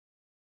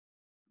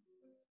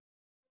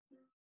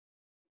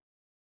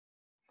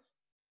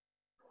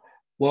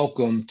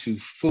Welcome to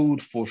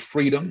Food for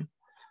Freedom.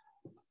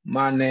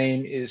 My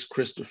name is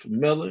Christopher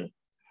Miller,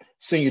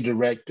 Senior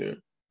Director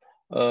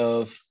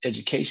of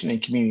Education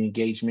and Community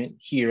Engagement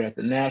here at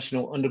the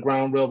National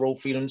Underground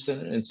Railroad Freedom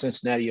Center in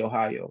Cincinnati,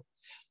 Ohio.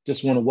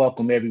 Just want to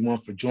welcome everyone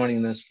for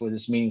joining us for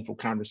this meaningful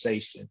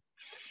conversation.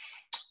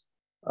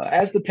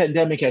 As the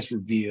pandemic has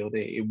revealed,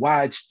 a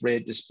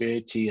widespread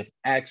disparity of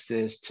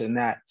access to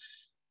not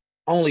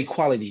only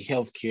quality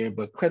healthcare,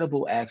 but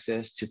credible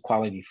access to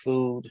quality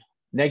food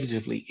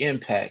negatively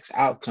impacts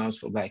outcomes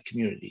for Black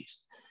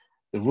communities.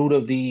 The root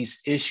of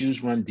these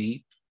issues run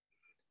deep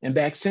and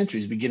back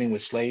centuries, beginning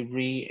with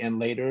slavery and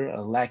later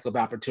a lack of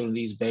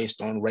opportunities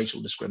based on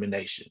racial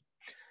discrimination.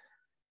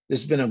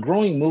 There's been a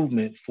growing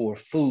movement for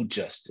food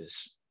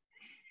justice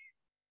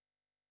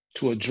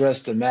to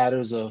address the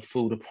matters of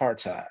food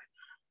apartheid.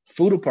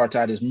 Food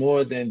apartheid is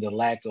more than the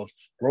lack of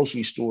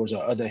grocery stores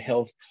or other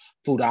health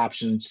food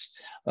options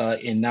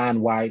in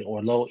non-white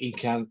or low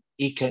economic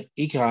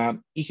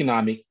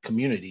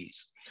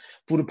communities.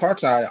 Food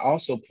apartheid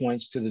also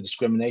points to the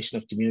discrimination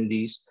of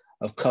communities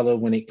of color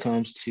when it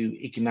comes to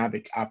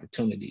economic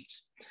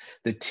opportunities.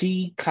 The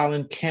T.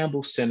 Colin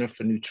Campbell Center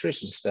for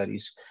Nutrition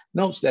Studies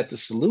notes that the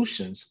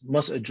solutions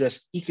must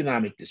address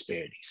economic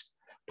disparities.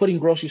 Putting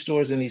grocery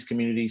stores in these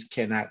communities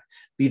cannot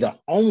be the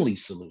only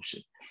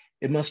solution.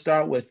 It must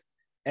start with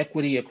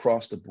equity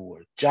across the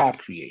board, job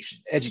creation,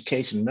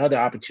 education, and other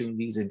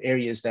opportunities in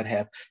areas that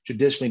have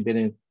traditionally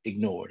been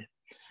ignored.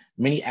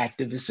 Many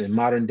activists and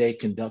modern day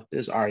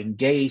conductors are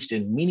engaged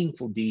in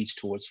meaningful deeds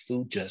towards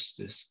food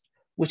justice,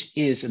 which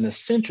is an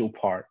essential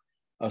part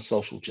of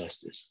social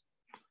justice.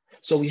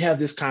 So we have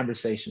this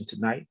conversation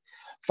tonight,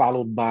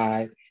 followed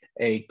by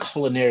a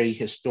culinary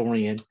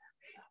historian,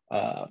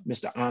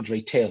 Mr.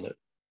 Andre Taylor.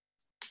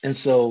 And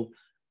so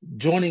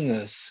joining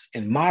us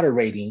and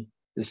moderating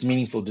this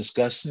meaningful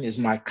discussion is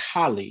my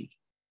colleague,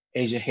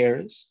 Asia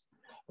Harris,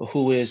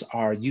 who is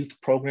our youth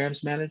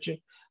programs manager,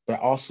 but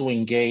also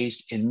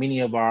engaged in many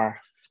of our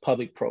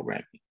public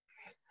programming.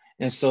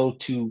 And so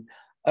to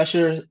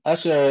usher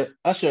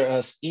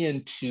us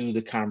into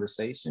the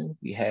conversation,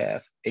 we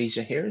have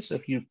Asia Harris,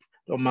 if you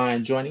don't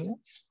mind joining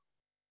us.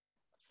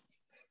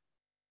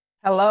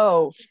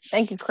 Hello,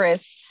 thank you,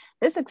 Chris.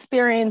 This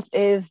experience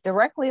is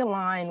directly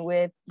aligned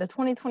with the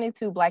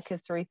 2022 Black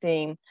History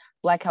theme,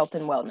 Black Health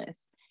and Wellness.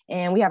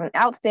 And we have an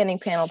outstanding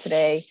panel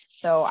today,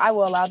 so I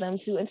will allow them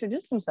to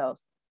introduce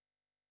themselves.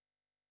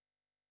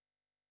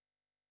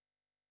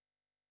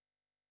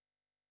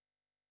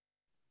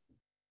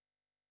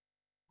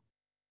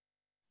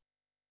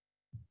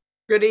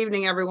 Good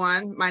evening,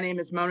 everyone. My name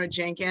is Mona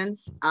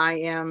Jenkins. I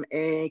am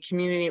a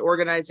community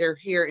organizer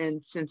here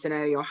in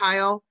Cincinnati,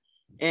 Ohio,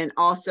 and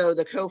also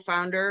the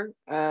co-founder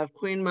of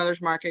Queen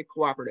Mother's Market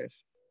Cooperative.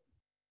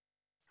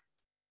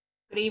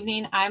 Good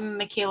evening, I'm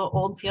Michaela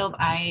Oldfield.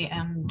 I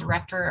am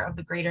director of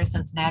the Greater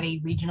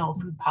Cincinnati Regional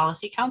Food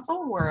Policy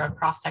Council. We're a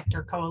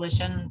cross-sector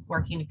coalition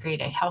working to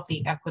create a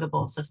healthy,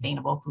 equitable,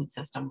 sustainable food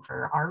system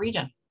for our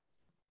region.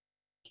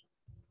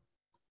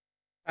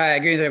 Hi,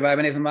 greetings everybody.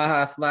 My name is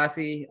Amaha,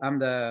 sellassie. I'm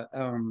the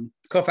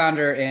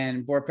co-founder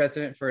and board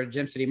president for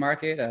Gem City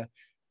Market,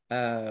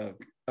 a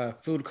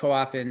food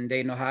co-op in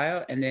Dayton,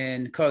 Ohio, and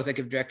then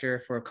co-executive director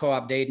for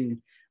Co-op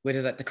Dayton, which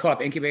is at the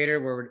co-op incubator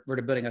where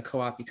we're building a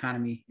co-op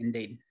economy in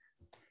Dayton.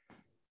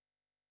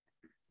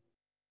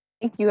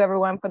 Thank you,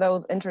 everyone, for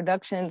those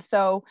introductions.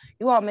 So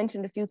you all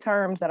mentioned a few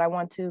terms that I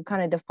want to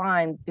kind of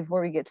define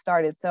before we get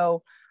started.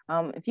 So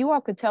if you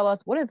all could tell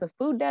us, what is a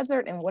food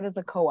desert and what is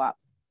a co-op?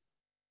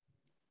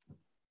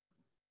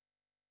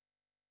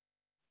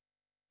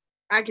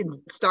 I can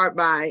start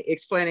by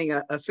explaining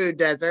a food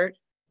desert.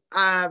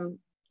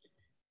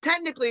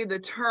 Technically, the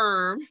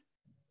term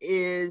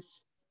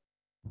is,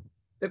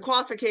 the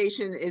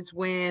qualification is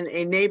when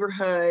a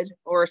neighborhood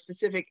or a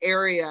specific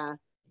area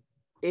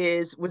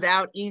is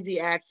without easy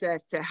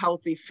access to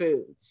healthy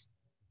foods.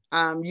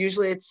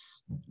 Usually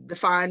it's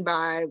defined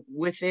by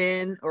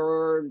within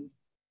or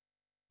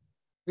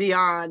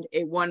beyond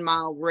a 1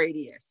 mile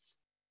radius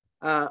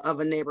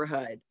of a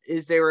neighborhood.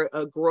 Is there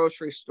a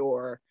grocery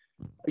store?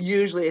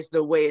 Usually it's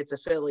the way it's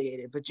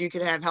affiliated, but you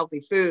can have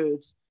healthy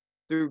foods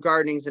through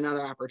gardenings and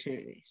other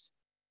opportunities.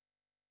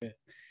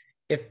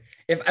 If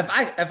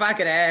I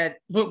could add,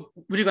 were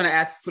you going to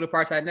ask food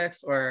apartheid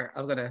next, or I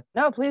was going to?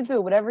 No, please do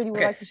whatever you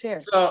would like to share.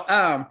 So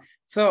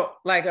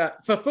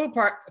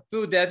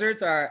food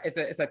deserts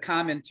it's a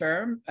common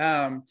term,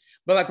 but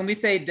like when we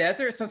say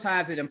desert,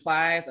 sometimes it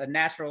implies a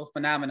natural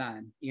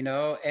phenomenon, you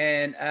know,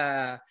 and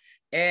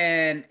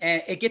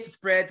it gets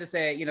spread to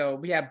say, you know,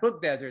 we have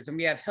book deserts and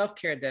we have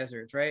healthcare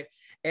deserts, right?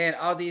 And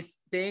all these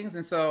things.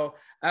 And so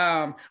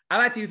I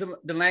like to use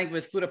the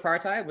language food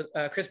apartheid with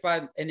Chris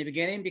brought in the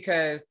beginning,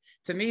 because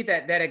to me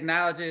that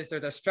acknowledges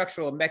there's a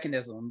structural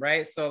mechanism,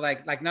 right? So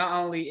like not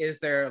only is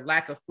there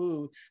lack of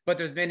food, but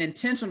there's been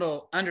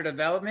intentional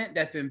underdevelopment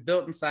that's been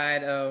built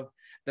inside of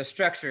the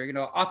structure, you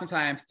know,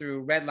 oftentimes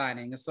through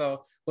redlining. And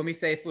so when we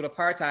say food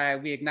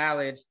apartheid, we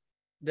acknowledge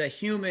the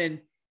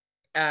human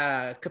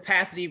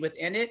capacity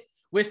within it,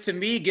 which to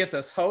me gives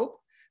us hope,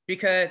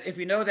 Because if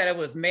we know that it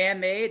was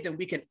man-made, then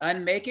we can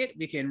unmake it,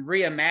 we can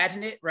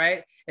reimagine it,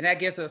 right? And that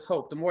gives us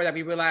hope. The more that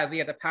we realize we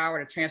have the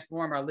power to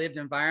transform our lived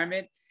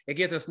environment, it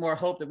gives us more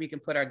hope that we can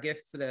put our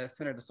gifts to the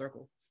center of the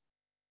circle.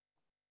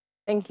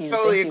 Thank you.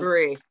 Totally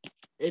agree.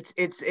 It's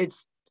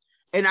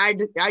and I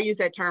use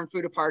that term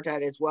food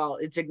apartheid as well.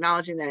 It's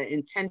acknowledging that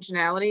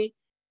intentionality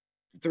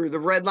through the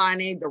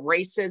redlining, the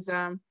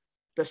racism,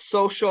 the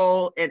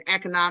social and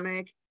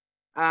economic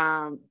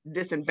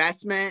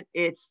disinvestment.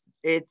 It's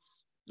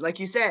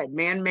like you said,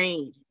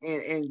 man-made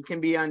and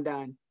can be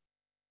undone.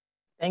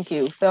 Thank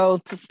you.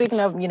 So speaking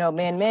of,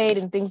 man-made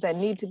and things that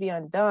need to be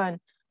undone.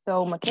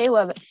 So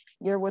Michaela,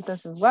 you're with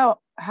us as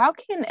well. How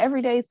can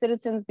everyday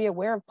citizens be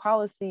aware of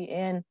policy,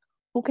 and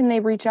who can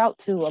they reach out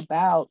to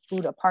about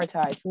food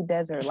apartheid, food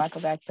desert, lack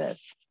of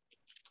access?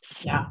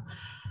 Yeah.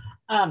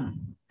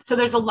 So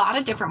there's a lot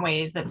of different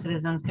ways that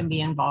citizens can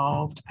be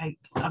involved.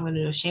 I'm going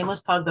to do a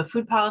shameless plug. The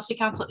Food Policy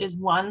Council is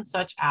one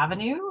such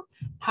avenue.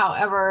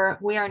 However,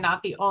 we are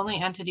not the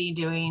only entity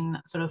doing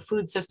sort of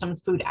food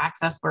systems, food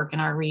access work in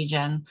our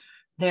region.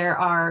 There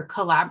are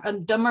a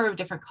number of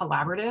different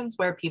collaboratives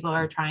where people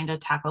are trying to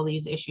tackle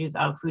these issues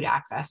of food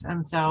access.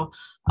 And so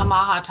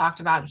Amaha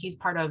talked about, he's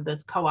part of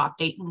this co-op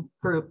Dayton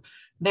group.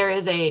 There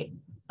is a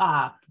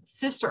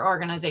sister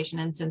organization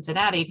in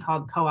Cincinnati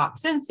called Co-op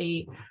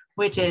Cincy,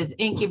 which is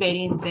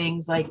incubating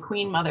things like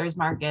Queen Mother's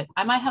Market.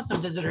 I might have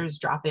some visitors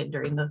drop in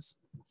during this,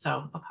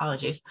 so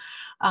apologies.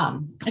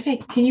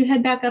 Okay, can you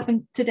head back up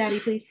to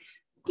Daddy, please?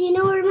 Do you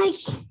know where my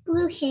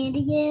blue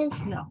candy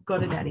is? No, go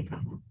to Daddy,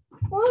 please.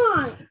 Come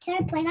on,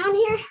 can I play down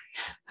here?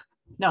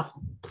 No,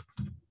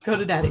 go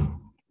to Daddy.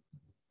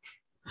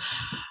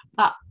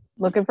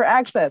 Looking for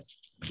access.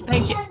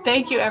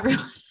 Thank you,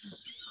 everyone.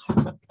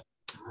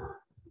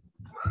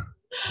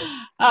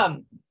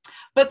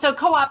 But so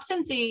Co-op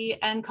Cincy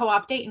and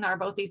Co-op Dayton are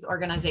both these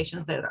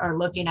organizations that are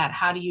looking at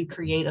how do you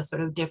create a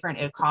sort of different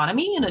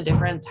economy and a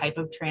different type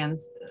of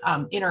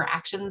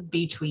interactions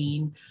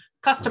between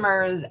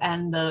customers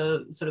and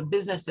the sort of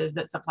businesses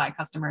that supply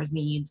customers'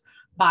 needs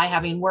by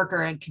having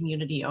worker and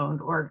community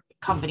owned or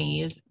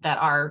companies that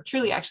are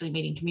truly actually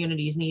meeting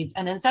communities' needs.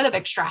 And instead of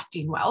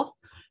extracting wealth,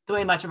 the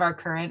way much of our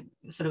current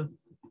sort of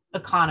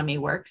economy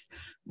works,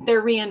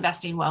 they're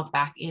reinvesting wealth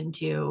back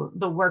into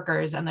the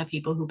workers and the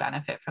people who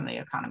benefit from the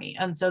economy.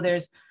 And so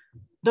there's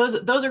those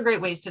are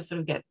great ways to sort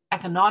of get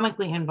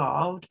economically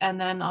involved. And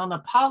then on the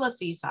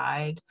policy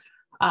side,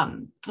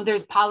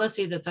 there's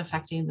policy that's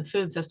affecting the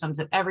food systems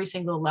at every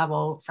single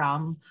level,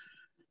 from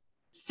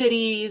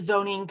city,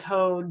 zoning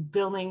code,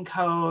 building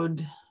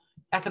code,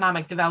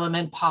 economic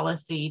development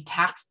policy,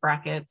 tax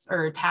brackets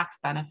or tax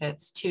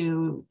benefits,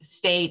 to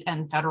state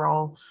and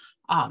federal.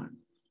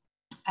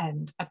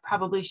 And I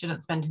probably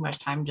shouldn't spend too much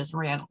time just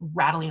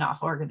rattling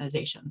off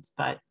organizations,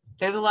 but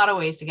there's a lot of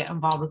ways to get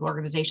involved with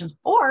organizations,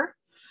 or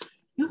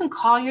you can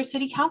call your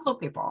city council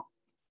people.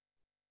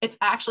 It's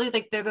actually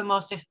like they're the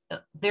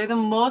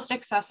most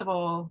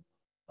accessible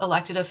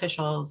elected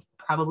officials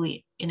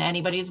probably in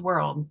anybody's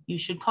world. You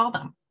should call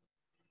them.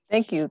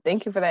 Thank you.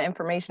 Thank you for that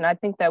information. I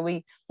think that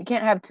we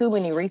can't have too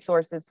many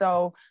resources.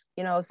 So,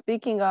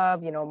 speaking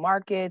of,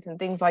 markets and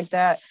things like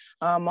that,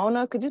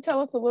 Mona, could you tell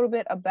us a little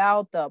bit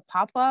about the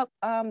pop-up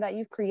that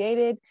you've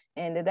created,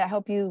 and did that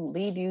help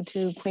lead you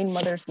to Queen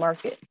Mother's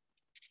Market?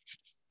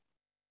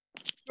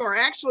 Sure.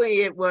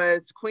 Actually, it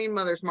was Queen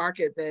Mother's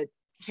Market that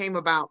came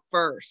about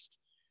first.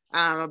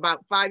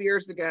 About 5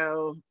 years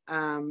ago,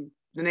 the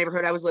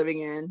neighborhood I was living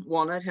in,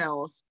 Walnut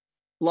Hills,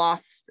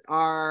 lost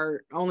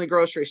our only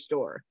grocery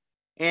store.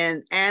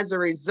 And as a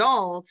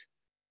result,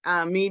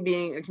 me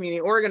being a community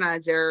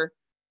organizer,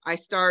 I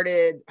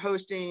started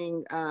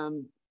hosting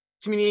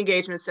community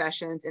engagement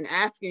sessions and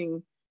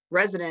asking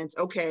residents,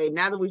 okay,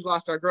 now that we've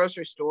lost our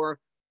grocery store,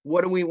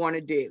 what do we want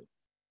to do?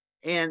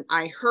 And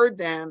I heard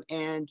them,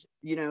 and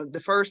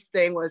the first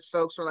thing was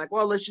folks were like,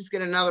 well, let's just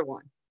get another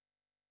one.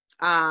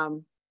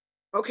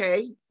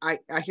 Okay, I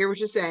hear what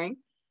you're saying.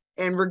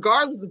 And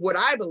regardless of what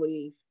I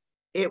believe,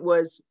 it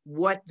was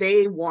what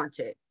they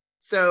wanted.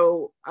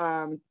 So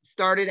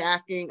started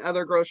asking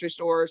other grocery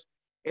stores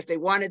if they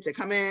wanted to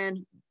come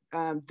in.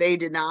 They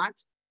did not.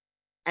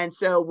 And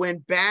so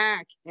went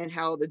back and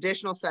held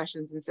additional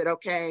sessions and said,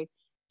 okay,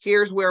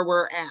 here's where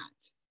we're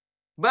at.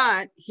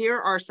 But here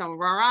are some of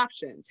our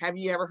options. Have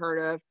you ever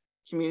heard of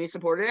community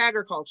supported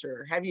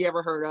agriculture? Have you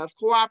ever heard of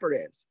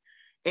cooperatives?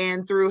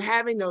 And through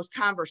having those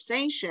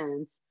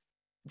conversations,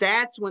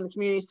 that's when the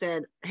community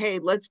said, hey,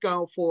 let's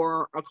go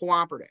for a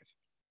cooperative.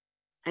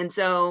 And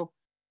so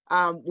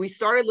we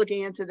started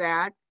looking into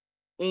that.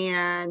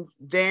 And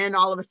then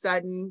all of a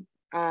sudden,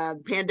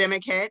 the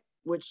pandemic hit,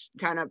 which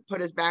kind of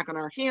put us back on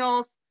our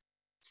heels,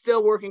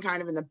 still working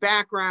kind of in the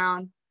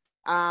background.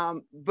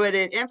 But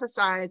it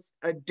emphasized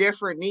a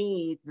different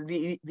need,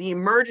 the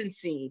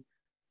emergency,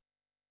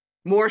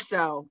 more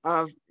so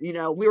of, we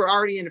were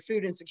already in a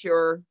food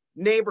insecure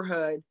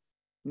neighborhood.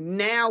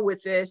 Now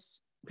with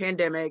this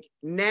pandemic,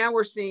 now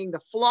we're seeing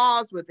the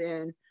flaws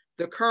within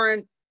the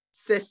current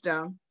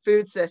system,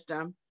 food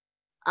system.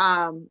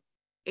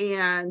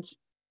 And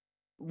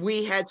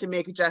we had to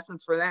make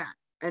adjustments for that.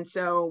 And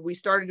so we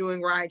started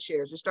doing ride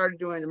shares. We started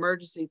doing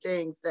emergency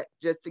things that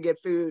just to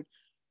get food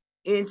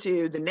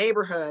into the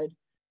neighborhood.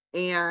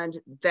 And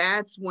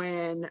that's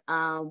when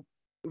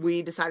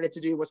we decided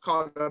to do what's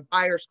called a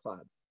buyers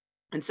club.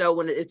 And so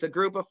when it's a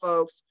group of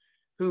folks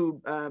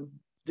who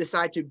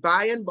decide to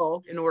buy in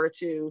bulk in order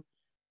to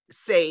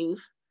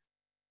save,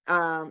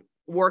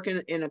 work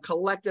in a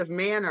collective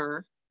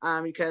manner,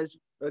 because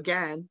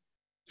again,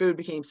 food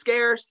became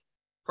scarce,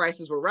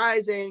 prices were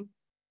rising,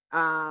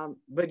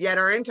 but yet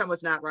our income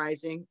was not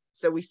rising.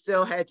 So we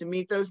still had to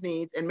meet those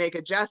needs and make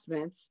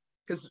adjustments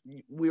because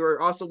we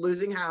were also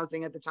losing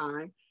housing at the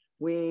time.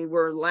 We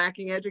were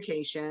lacking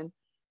education.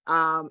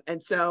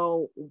 And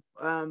so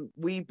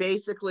we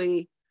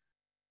basically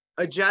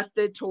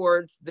adjusted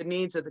towards the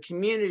needs of the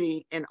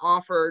community and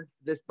offered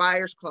this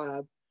buyers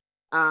club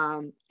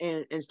and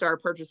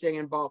started purchasing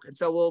in bulk. And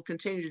so we'll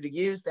continue to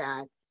use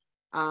that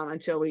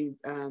until we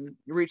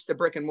reach the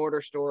brick and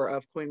mortar store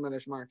of Queen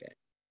Mother's Market.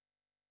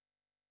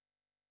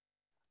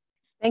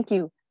 Thank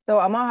you. So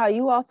Amaha,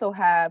 you also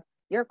have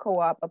your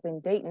co-op up in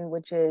Dayton,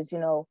 which is,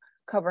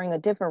 covering a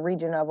different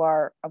region of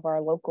our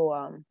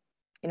local,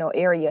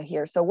 area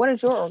here. So what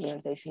does your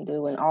organization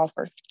do and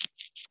offer?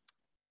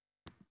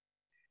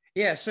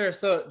 Yeah, sure.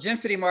 So Gem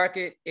City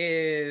Market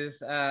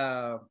is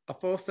a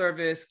full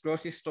service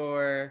grocery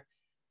store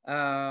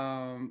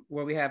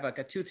where we have like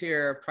a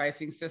 2-tier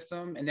pricing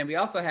system. And then we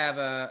also have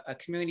a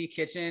community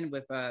kitchen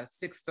with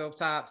 6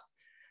 stovetops,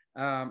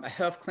 a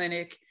health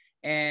clinic,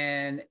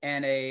 and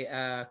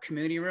a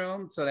community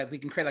room so that we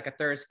can create like a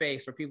third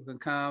space where people can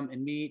come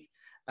and meet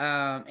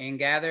and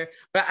gather.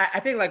 But I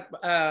think like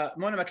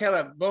Mona and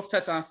Michaela both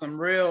touched on some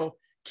real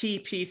key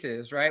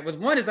pieces, right? With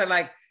one is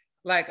that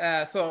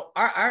so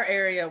our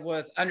area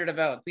was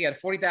underdeveloped. We had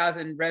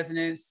 40,000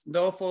 residents,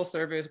 no full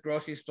service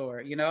grocery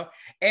store,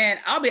 and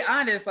I'll be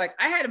honest, like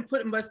I hadn't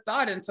put much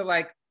thought into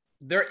like,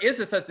 there is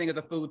a such thing as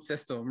a food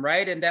system,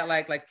 right? And that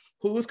like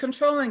who's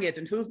controlling it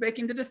and who's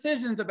making the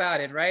decisions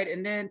about it, right?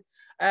 And then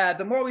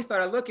the more we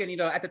started looking,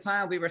 at the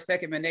time we were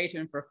second in the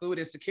nation for food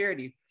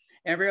insecurity,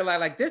 and realized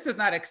like this is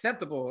not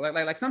acceptable.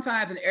 Like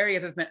sometimes in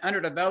areas that's been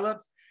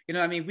underdeveloped,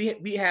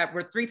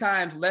 we're 3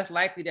 times less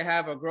likely to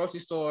have a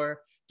grocery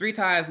store, 3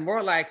 times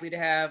more likely to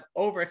have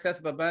over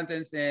excessive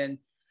abundance in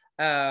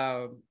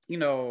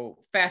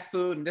fast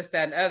food and this,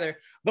 that, and other.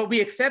 But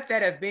we accept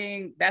that as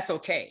being, that's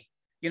okay.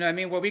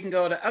 Where we can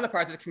go to other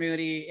parts of the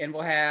community and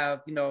we'll have,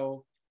 2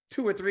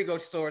 or 3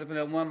 grocery stores within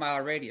a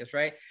 1-mile radius,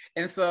 right?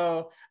 And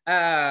so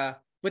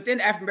within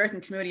the African-American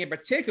community in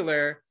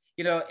particular,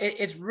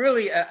 it's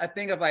really a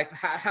thing of like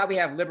how we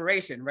have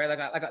liberation, right?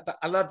 Like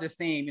I love this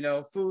theme,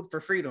 food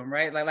for freedom,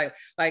 right? Like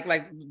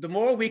the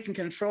more we can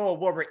control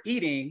what we're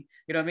eating,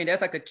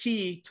 that's like the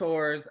key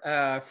towards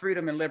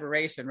freedom and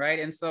liberation, right?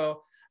 And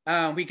so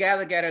we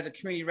gathered the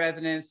community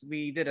residents,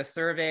 we did a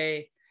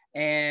survey,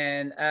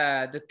 and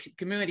the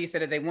community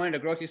said that they wanted a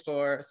grocery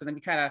store. So then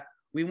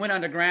we went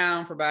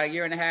underground for about 1.5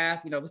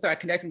 years. We started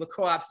connecting with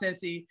Co-op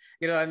Cincy,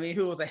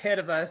 who was ahead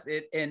of us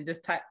in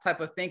this type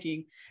of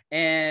thinking.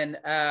 And,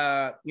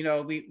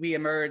 we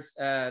emerged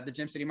the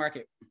Gem City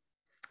Market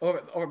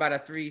over about a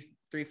 3-4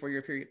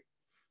 year period.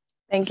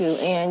 Thank you.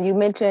 And you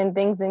mentioned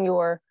things in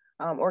your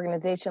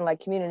organization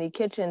like community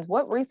kitchens.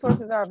 What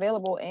resources are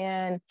available,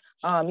 and,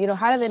 how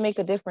do they make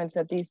a difference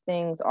that these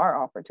things are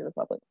offered to the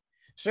public?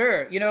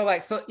 Sure.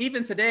 So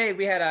even today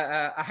we had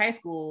a high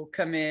school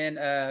come in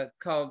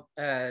called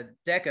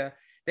DECA.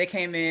 They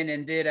came in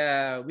and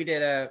we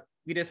did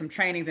some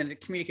trainings in the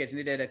community kitchen.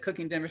 They did a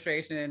cooking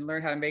demonstration and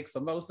learned how to make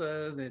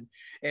samosas. And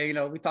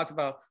we talked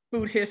about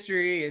food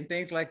history and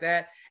things like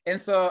that.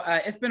 And so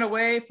it's been a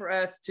way for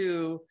us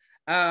to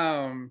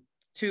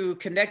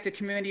connect the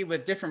community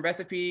with different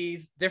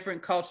recipes,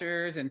 different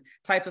cultures and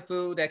types of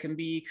food that can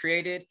be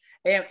created.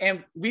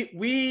 And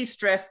we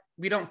stress,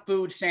 we don't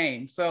food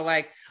shame. So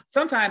like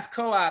sometimes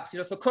co-ops,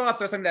 so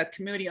co-ops are something that's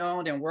community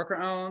owned and worker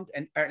owned,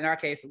 and in our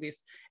case at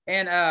least.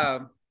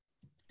 And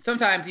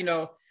sometimes,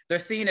 they're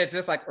seen as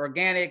just like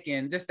organic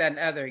and this, that, and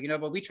other,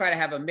 but we try to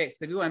have a mix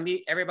because we want to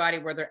meet everybody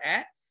where they're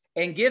at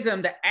and give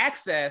them the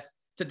access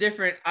to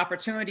different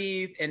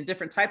opportunities and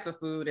different types of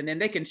food. And then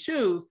they can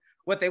choose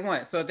what they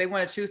want. So if they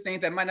want to choose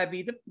things that might not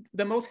be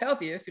the most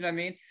healthiest,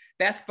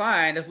 that's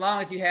fine, as long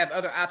as you have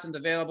other options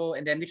available.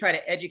 And then we try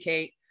to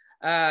educate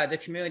the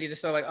community to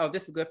show like, oh,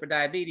 this is good for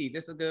diabetes,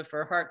 this is good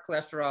for heart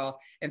cholesterol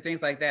and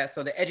things like that.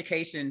 So the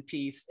education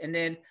piece. And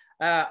then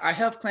our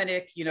health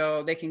clinic,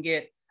 they can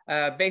get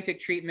basic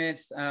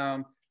treatments.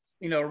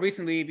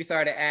 Recently we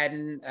started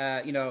adding,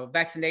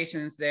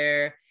 vaccinations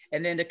there.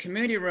 And then the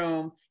community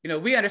room,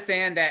 we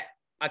understand that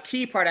a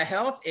key part of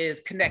health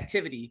is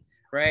connectivity,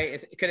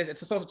 right? Because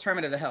it's a social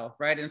determinant of the health,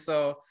 right? And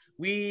so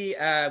we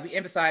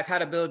emphasize how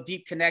to build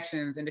deep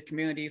connections in the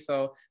community.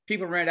 So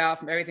people rent out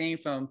from everything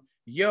from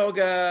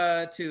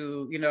yoga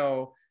to,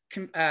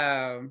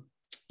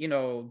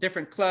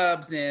 different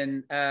clubs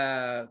and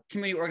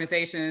community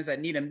organizations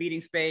that need a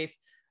meeting space,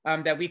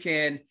 that we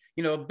can,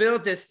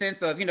 build this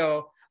sense of,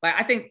 like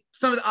I think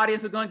some of the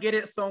audience are gonna get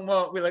it. Some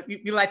won't.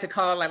 We like to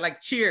call it like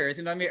cheers.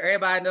 You know what I mean?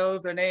 Everybody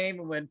knows their name,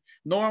 and when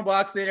Norm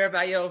walks in,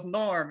 everybody yells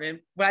Norm. And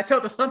when I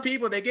tell to some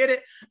people, they get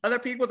it. Other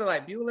people, they're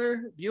like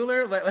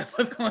Bueller, like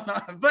what's going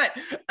on? But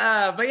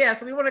yeah,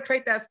 so we want to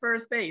create that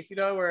first space, you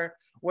know,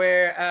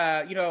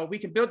 where you know, we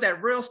can build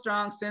that real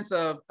strong sense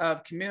of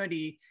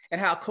community,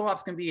 and how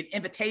co-ops can be an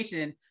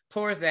invitation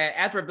towards that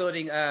as we're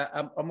building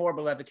a more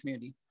beloved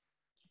community.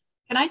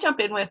 Can I jump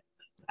in with,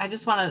 I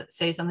just want to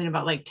say something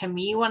about, like, to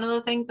me, one of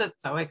the things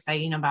that's so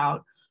exciting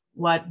about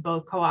what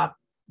both Co-op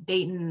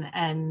Dayton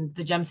and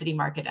the Gem City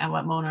Market and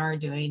what Mona are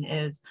doing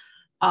is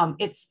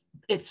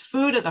it's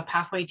food as a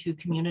pathway to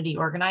community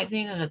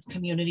organizing, and it's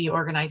community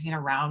organizing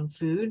around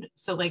food.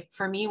 So like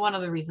for me, one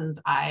of the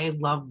reasons I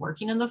love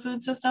working in the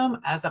food system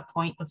as a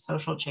point of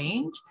social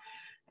change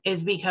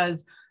is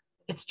because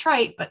it's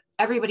trite, but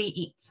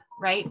everybody eats,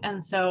 right?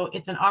 And so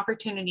it's an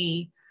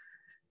opportunity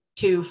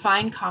to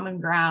find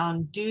common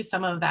ground, do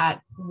some of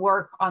that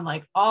work on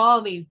like all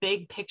these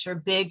big picture,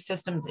 big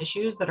systems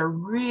issues that are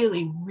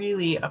really,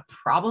 really a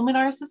problem in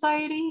our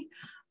society,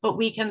 but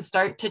we can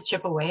start to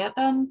chip away at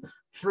them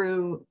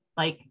through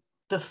like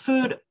the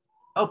food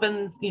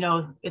opens, you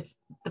know, it's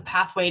the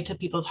pathway to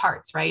people's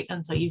hearts, right?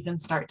 And so you can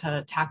start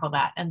to tackle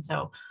that. And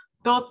so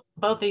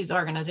both these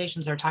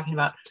organizations are talking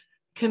about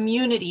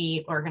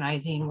community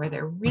organizing, where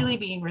they're really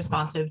being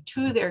responsive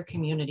to their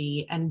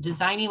community and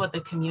designing what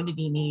the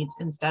community needs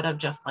instead of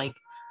just like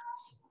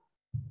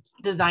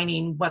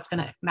designing what's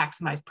going to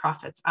maximize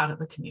profits out of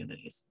the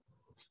communities.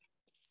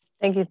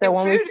 Thank you. So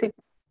when we speak,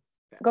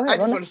 go ahead. I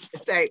just want to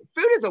say,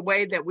 food is a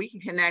way that we can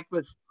connect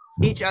with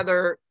each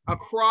other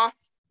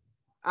across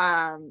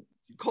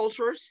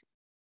cultures,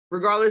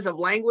 regardless of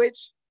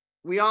language.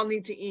 We all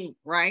need to eat,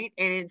 right?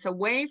 And it's a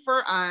way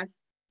for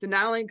us to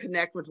not only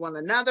connect with one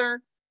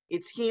another,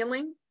 it's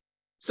healing.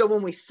 So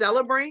when we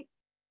celebrate,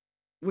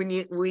 when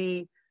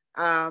we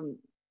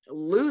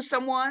lose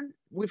someone,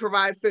 we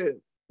provide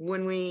food.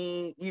 When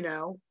we, you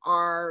know,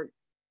 are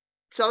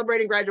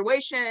celebrating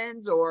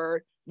graduations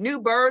or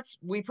new births,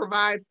 we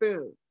provide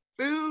food.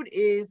 Food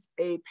is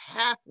a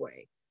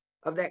pathway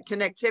of that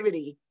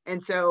connectivity.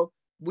 And so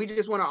we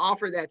just want to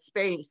offer that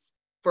space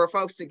for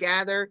folks to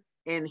gather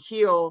and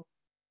heal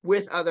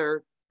with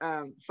other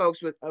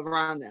folks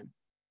around them.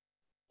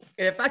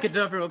 And if I could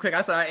jump in real quick,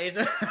 I'm sorry,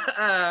 Asia.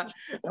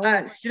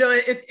 You know,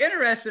 it's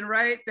interesting,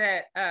 right?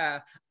 That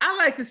I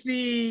like to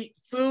see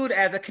food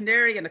as a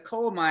canary in a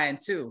coal mine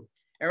too.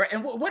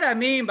 And what I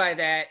mean by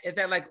that is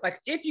that like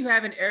if you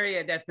have an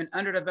area that's been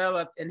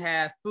underdeveloped and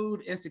has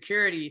food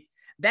insecurity,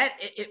 that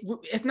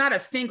it's not a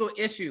single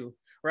issue,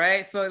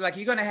 right? So like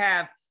you're gonna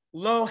have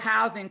low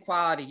housing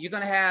quality, you're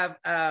gonna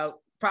have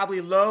probably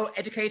low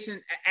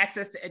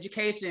access to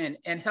education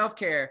and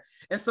healthcare.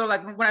 And so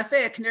like when I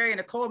say a canary in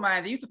a coal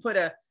mine, they used to put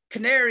a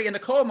canary in the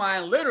coal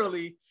mine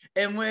literally.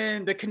 And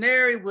when the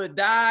canary would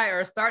die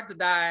or start to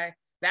die,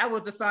 that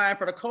was the sign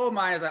for the coal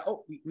miners, like,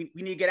 oh, we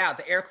need to get out.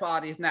 The air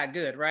quality is not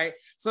good, right?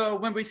 So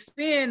when we're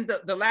seeing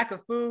the lack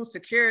of food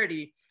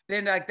security,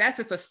 then like that's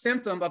just a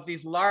symptom of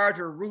these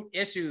larger root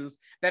issues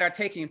that are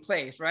taking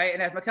place, right?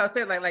 And as Michaela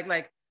said,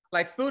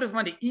 like food is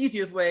one of the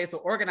easiest ways to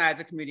organize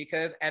a community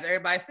because, as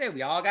everybody said,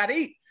 we all got to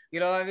eat. You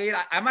know what I mean?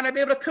 I might not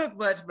be able to cook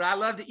much, but I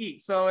love to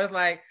eat. So it's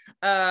like,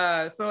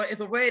 so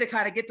it's a way to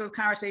kind of get those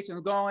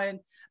conversations going.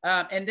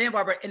 And then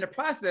while we're in the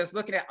process,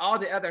 looking at all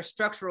the other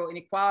structural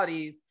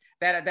inequalities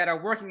that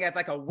are working as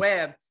like a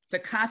web to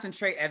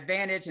concentrate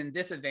advantage and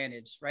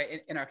disadvantage, right,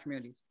 in our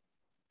communities.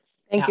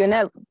 Thank you.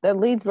 And that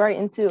leads right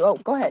into, oh,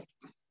 go ahead.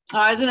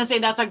 I was going to say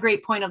that's a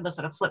great point of the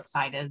sort of flip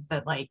side is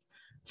that like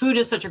food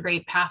is such a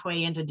great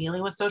pathway into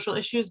dealing with social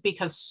issues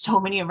because so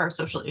many of our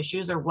social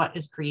issues are what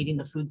is creating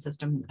the food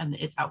system and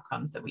its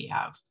outcomes that we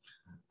have.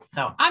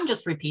 So I'm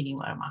just repeating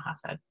what Amaha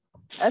said.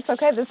 That's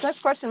okay. This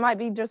next question might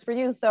be just for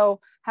you. So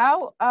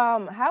how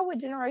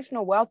would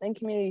generational wealth in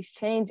communities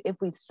change if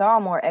we saw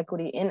more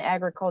equity in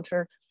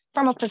agriculture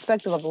from a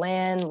perspective of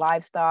land,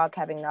 livestock,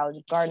 having knowledge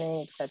of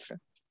gardening, etc.?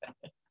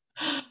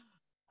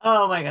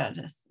 Oh my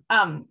goodness.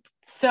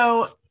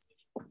 So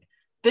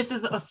this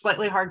is a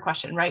slightly hard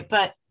question, right?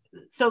 But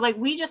so like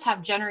we just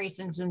have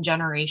generations and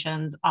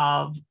generations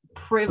of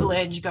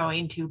privilege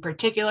going to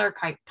particular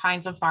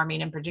kinds of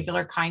farming and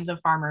particular kinds of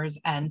farmers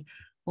and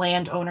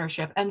land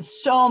ownership. And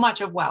so much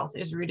of wealth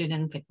is rooted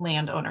in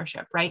land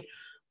ownership, right?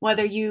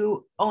 Whether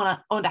you owned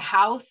a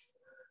house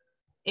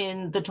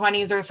in the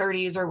 20s or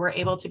 30s, or were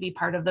able to be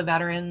part of the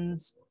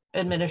Veterans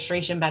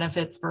Administration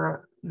benefits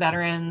for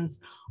veterans,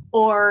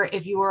 or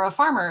if you were a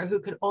farmer who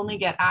could only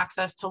get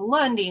access to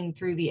lending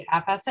through the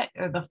FSA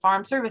or the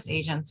Farm Service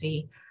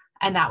Agency,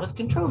 and that was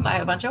controlled by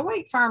a bunch of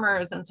white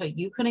farmers, and so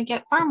you couldn't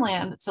get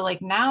farmland. So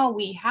like now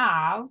we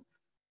have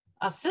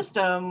a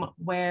system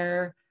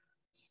where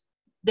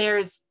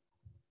there's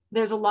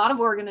a lot of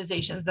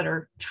organizations that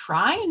are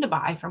trying to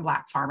buy from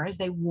Black farmers.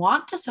 They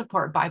want to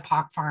support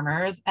BIPOC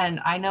farmers. And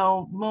I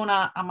know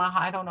Mona, Amaha,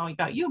 I don't know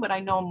about you, but I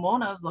know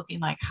Mona is looking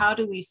like, how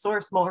do we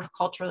source more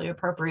culturally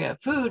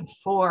appropriate food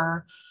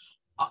for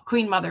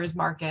Queen Mother's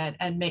Market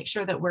and make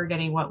sure that we're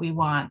getting what we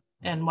want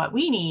and what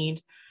we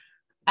need?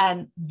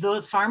 And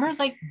the farmers,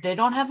 like, they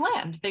don't have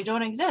land, they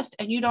don't exist,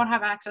 and you don't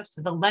have access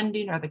to the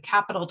lending or the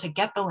capital to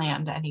get the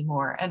land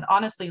anymore. And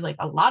honestly, like,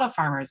 a lot of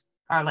farmers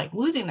are like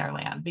losing their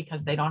land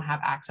because they don't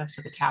have access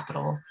to the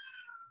capital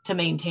to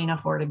maintain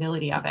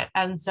affordability of it.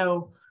 And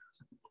so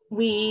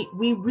we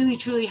really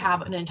truly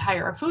have an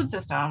entire food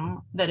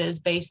system that is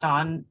based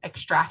on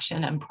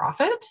extraction and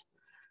profit.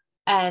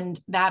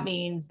 And that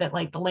means that,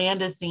 like, the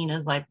land is seen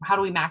as like, how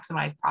do we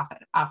maximize profit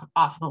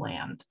off the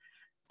land?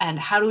 And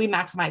how do we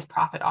maximize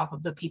profit off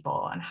of the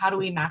people? And how do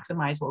we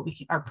maximize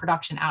our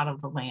production out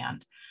of the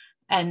land?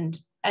 And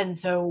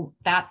so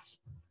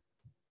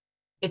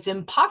it's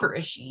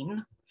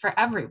impoverishing for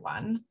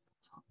everyone.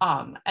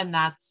 And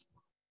that's,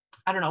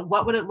 I don't know,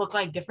 what would it look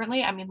like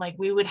differently? I mean, like,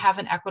 we would have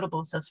an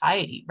equitable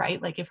society,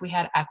 right? Like, if we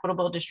had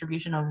equitable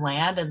distribution of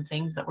land and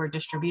things that were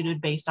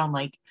distributed based on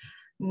like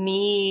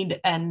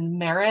need and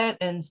merit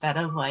instead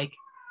of like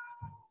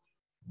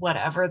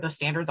whatever the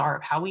standards are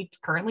of how we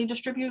currently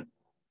distribute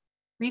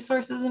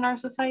resources in our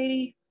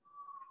society.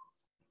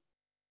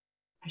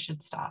 I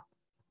should stop.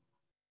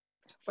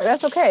 Well,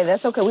 that's okay.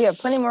 That's okay. We have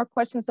plenty more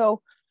questions.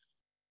 So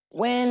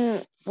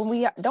when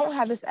we don't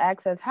have this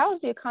access, how is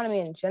the economy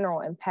in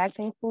general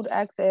impacting food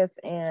access,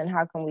 and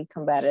how can we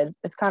combat it?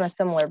 It's kind of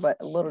similar, but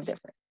a little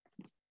different.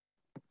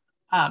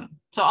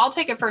 So I'll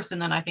take it first,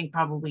 and then I think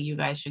probably you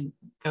guys should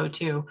go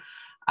too.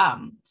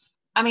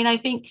 I mean, I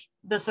think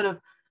the sort of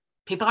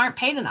people aren't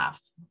paid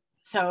enough.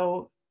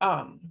 So,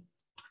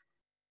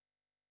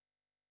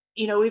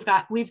 you know,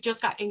 we've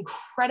just got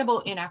incredible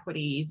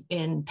inequities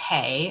in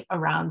pay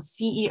around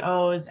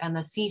CEOs and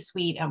the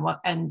C-suite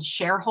and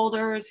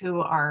shareholders who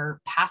are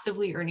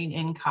passively earning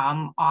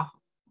income off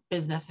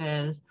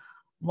businesses,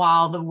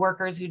 while the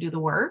workers who do the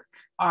work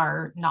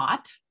are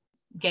not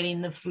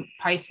getting the food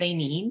price they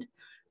need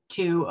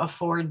to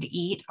afford to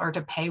eat or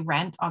to pay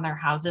rent on their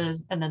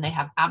houses. And then they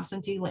have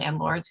absentee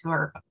landlords who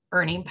are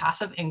earning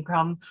passive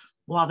income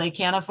while they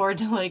can't afford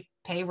to like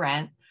pay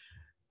rent.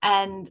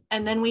 And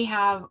then we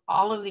have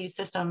all of these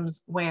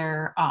systems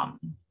where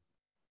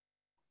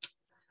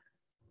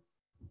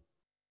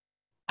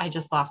I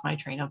just lost my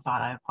train of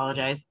thought. I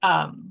apologize.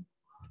 No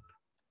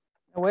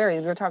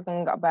worries. We're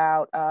talking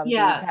about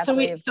yeah. So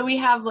we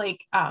have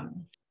like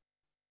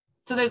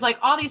so there's like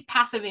all these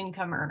passive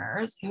income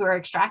earners who are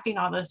extracting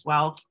all this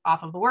wealth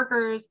off of the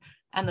workers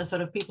and the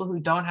sort of people who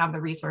don't have the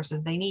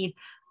resources they need.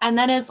 And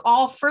then it's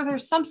all further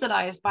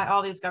subsidized by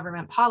all these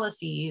government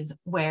policies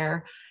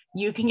where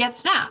you can get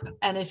SNAP.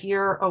 And if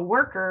you're a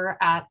worker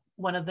at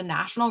one of the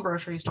national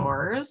grocery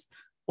stores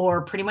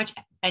or pretty much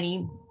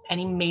any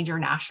major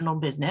national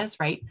business,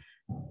 right,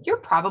 you're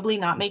probably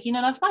not making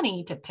enough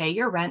money to pay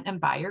your rent and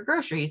buy your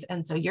groceries.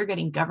 And so you're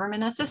getting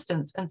government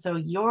assistance. And so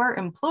your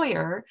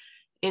employer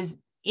is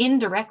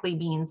indirectly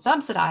being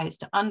subsidized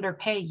to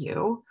underpay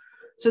you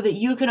so that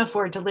you can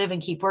afford to live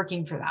and keep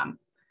working for them.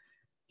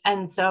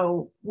 And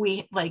so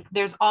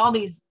there's all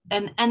these,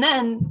 and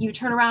then you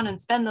turn around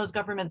and spend those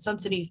government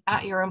subsidies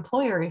at your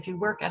employer if you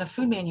work at a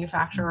food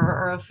manufacturer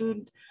or a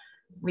food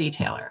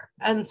retailer.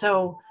 And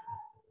so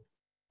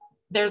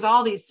there's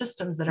all these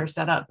systems that are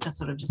set up to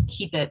sort of just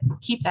keep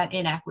that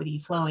inequity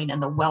flowing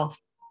and the wealth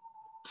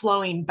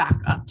flowing back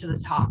up to the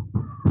top.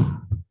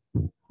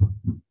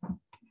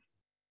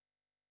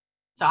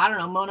 So I don't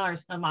know, Mona or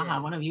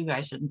Amaha, one of you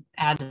guys should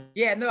add to.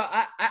 Yeah, no,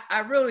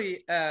 I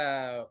really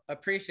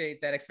appreciate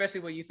that,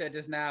 especially what you said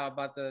just now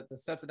about the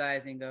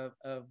subsidizing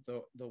of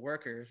the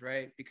workers,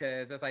 right?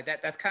 Because it's like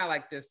that's kind of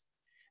like this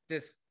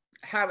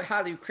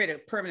how do you create a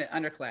permanent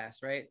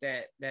underclass, right?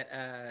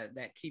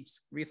 That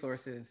keeps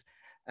resources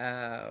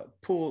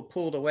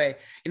pulled away,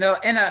 you know.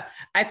 And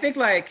I think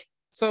like,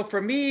 so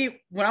for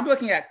me, when I'm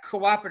looking at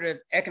cooperative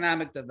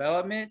economic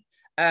development,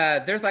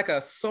 there's like a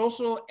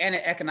social and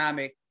an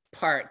economic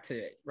part to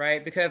it,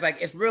 right? Because like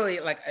it's really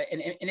like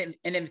an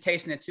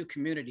invitation into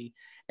community.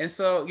 And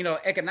so, you know,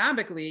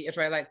 economically, it's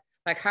right, like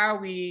how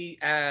are we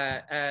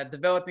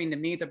developing the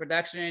means of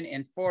production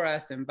and for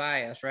us and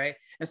by us, right?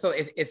 And so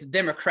it's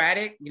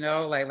democratic, you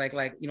know,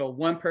 like you know,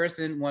 one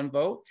person, one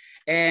vote,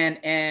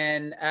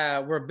 and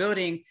we're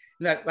building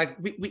like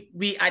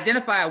we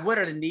identify what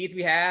are the needs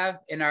we have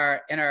in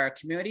our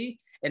community,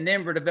 and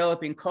then we're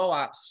developing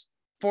co-ops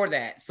for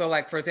that. So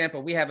like, for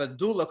example, we have a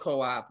doula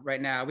co-op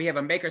right now. We have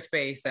a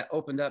makerspace that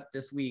opened up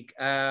this week.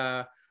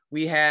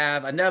 We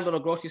have another little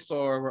grocery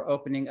store we're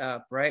opening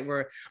up, right?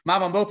 Where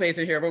Mama Mope's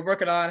in here. We're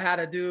working on how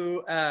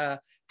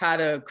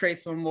to create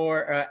some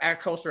more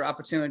agricultural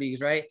opportunities,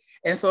 right?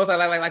 And so it's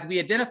like we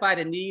identify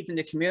the needs in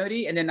the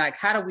community, and then like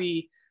how do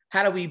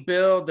we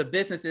build the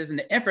businesses and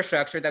the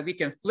infrastructure that we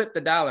can flip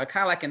the dollar,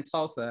 kind of like in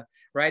Tulsa,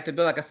 right? To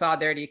build like a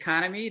solidarity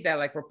economy that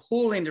like we're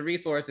pooling the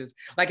resources.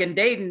 Like in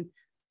Dayton,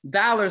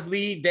 dollars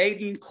leave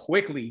Dayton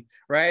quickly,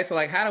 right? So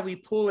like, how do we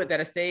pool it that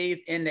it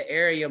stays in the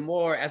area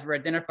more as we're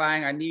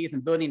identifying our needs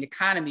and building the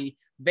economy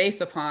based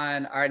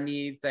upon our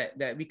needs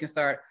that we can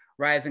start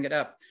rising it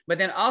up. But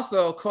then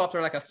also co-ops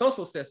are like a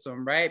social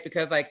system, right?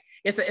 Because like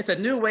it's a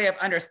new way of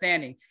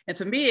understanding. And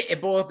to me,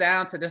 it boils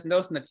down to this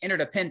notion of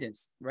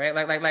interdependence, right?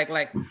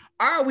 Like,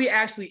 are we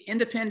actually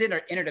independent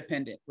or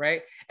interdependent,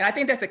 right? And I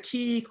think that's a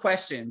key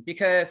question,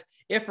 because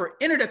if we're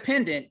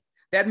interdependent,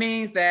 that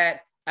means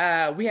that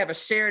we have a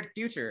shared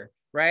future,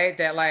 right?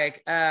 That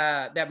like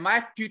that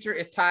my future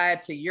is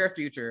tied to your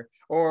future,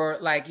 or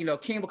like, you know,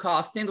 King will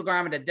call single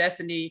garment of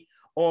destiny,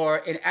 or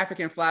in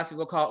African philosophy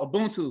we'll call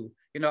Ubuntu,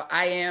 you know,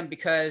 I am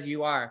because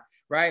you are,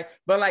 right?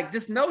 But like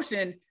this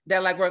notion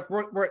that like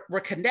we're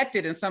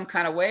connected in some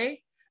kind of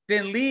way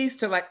then leads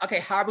to like, okay,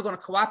 how are we going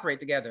to cooperate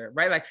together,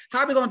 right? Like, how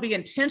are we going to be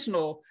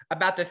intentional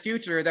about the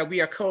future that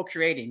we are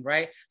co-creating,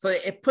 right? So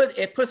it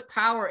puts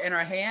power in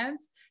our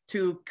hands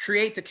to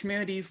create the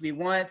communities we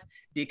want,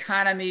 the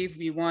economies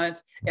we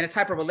want, and the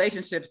type of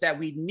relationships that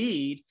we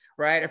need,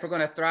 right? If we're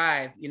going to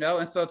thrive, you know?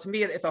 And so to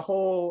me, it's a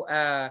whole,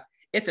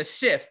 it's a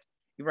shift,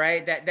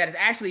 right? That is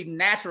actually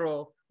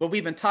natural, but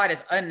we've been taught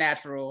is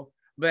unnatural.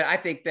 But I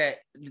think that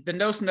the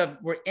notion of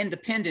we're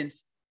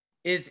independence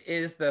is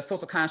the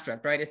social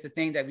construct, right? It's the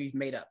thing that we've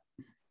made up.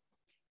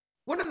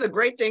 One of the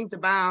great things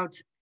about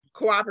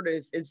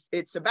cooperatives is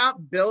it's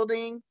about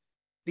building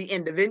the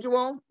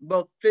individual,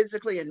 both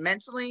physically and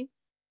mentally,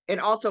 and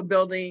also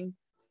building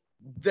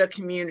the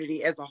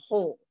community as a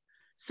whole.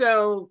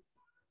 So,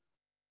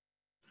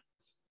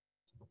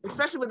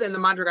 especially within the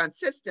Mondragon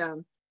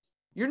system,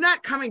 you're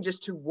not coming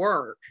just to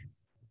work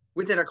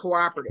within a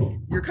cooperative.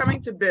 You're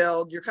coming to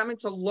build, you're coming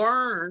to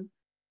learn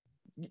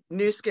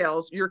new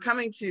skills, you're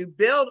coming to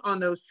build on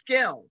those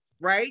skills,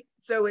 right?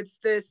 So it's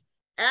this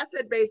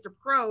asset-based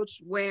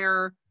approach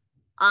where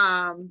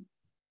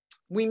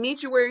we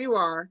meet you where you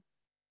are,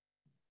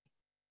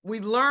 we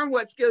learn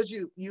what skills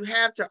you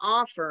have to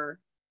offer,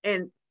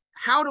 and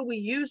how do we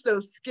use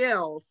those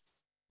skills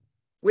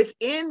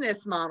within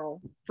this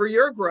model for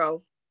your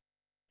growth?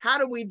 How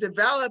do we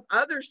develop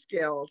other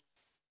skills,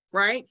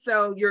 right?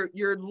 So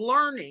you're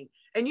learning,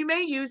 and you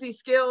may use these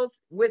skills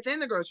within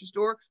the grocery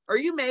store, or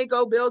you may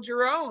go build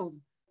your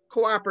own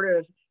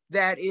cooperative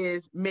that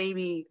is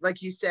maybe,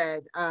 like you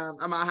said,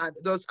 Amaha,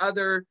 those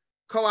other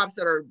co-ops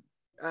that are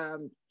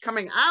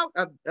coming out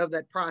of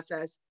that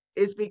process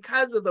is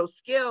because of those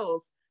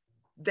skills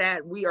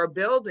that we are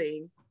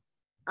building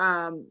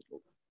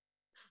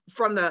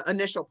from the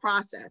initial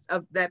process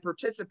of that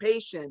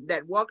participation,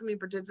 that welcoming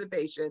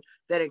participation,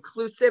 that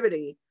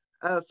inclusivity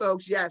of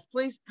folks. Yes,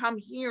 please come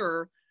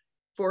here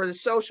for the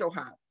social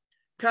hub.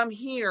 Come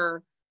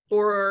here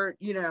for,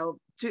 you know,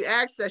 to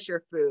access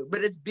your food,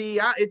 but it's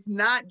beyond, it's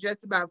not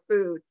just about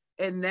food.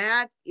 And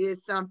that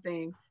is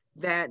something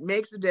that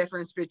makes a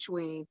difference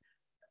between,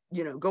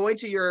 you know, going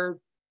to your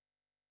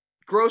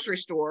grocery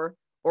store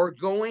or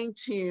going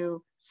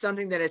to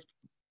something that is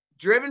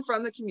driven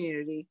from the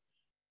community,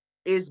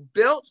 is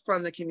built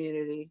from the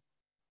community,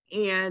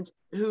 and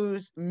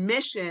whose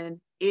mission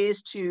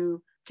is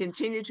to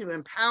continue to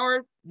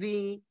empower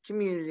the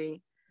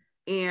community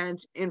and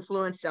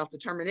influence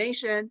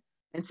self-determination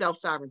and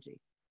self-sovereignty.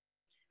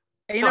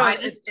 You know,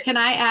 can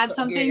I add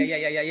something?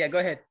 Yeah. Go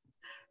ahead.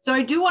 So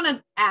I do want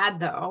to add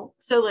though,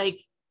 so like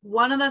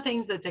one of the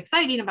things that's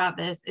exciting about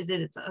this is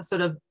that it's a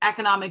sort of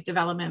economic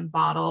development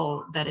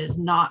model that is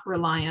not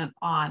reliant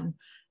on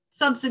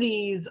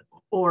subsidies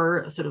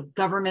or sort of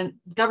government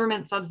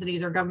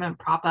subsidies or government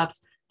prop-ups.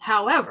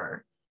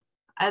 However,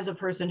 as a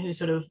person who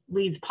sort of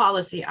leads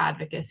policy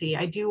advocacy,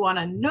 I do want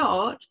to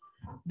note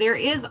there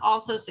is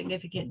also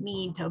significant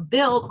need to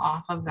build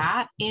off of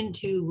that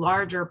into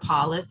larger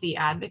policy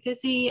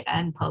advocacy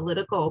and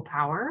political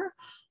power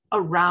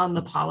around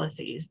the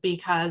policies,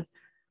 because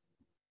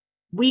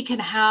we can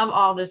have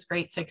all this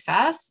great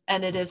success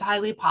and it is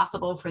highly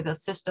possible for the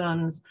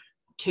systems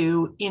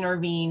to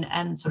intervene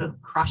and sort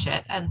of crush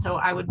it. And so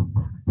I would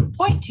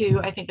point to,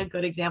 I think a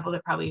good example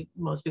that probably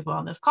most people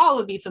on this call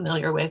would be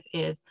familiar with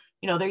is,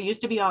 you know, there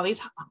used to be all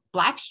these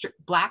black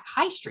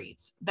high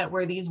streets that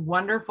were these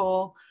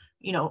wonderful,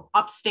 you know,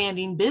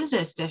 upstanding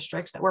business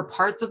districts that were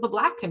parts of the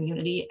Black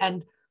community.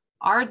 And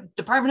our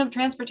Department of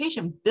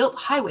Transportation built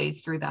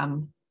highways through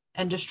them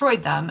and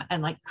destroyed them,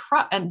 and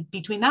and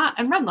between that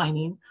and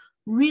redlining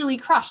really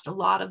crushed a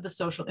lot of the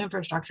social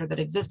infrastructure that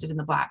existed in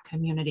the Black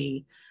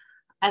community.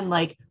 And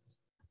like,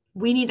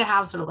 we need to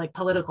have sort of like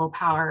political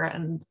power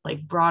and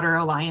like broader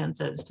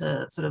alliances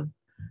to sort of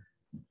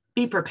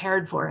be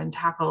prepared for and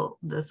tackle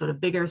the sort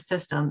of bigger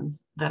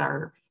systems that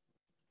are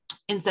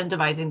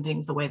incentivizing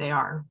things the way they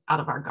are out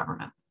of our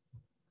government.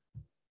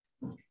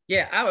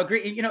 Yeah, I would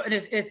agree. You know, and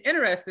it's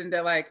interesting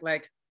that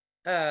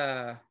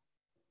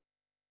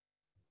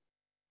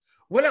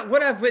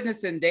what I've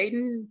witnessed in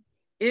Dayton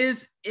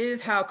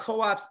is how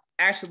co-ops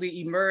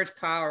actually emerge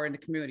power in the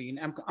community.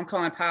 And I'm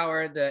calling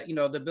power the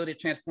ability to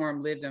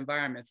transform lived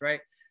environments, right?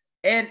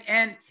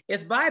 And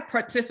it's by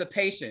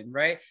participation,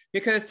 right?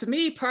 Because to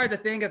me, part of the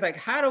thing is like,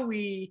 how do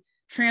we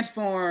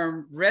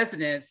transform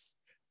residents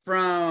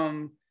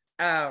from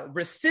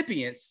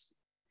recipients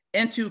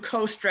into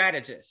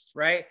co-strategists,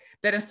 right?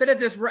 That instead of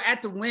just we're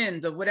at the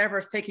winds of whatever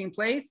is taking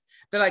place,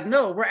 they're like,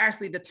 no, we're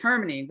actually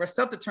determining, we're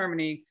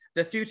self-determining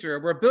the future.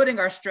 We're building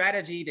our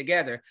strategy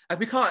together. Like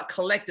we call it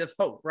collective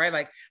hope, right?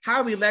 Like how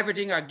are we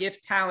leveraging our gifts,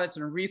 talents,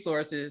 and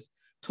resources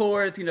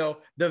towards, you know,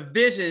 the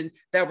vision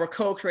that we're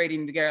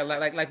co-creating together.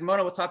 Like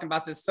Mona was talking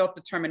about this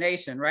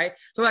self-determination, right?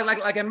 So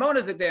like in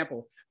Mona's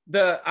example,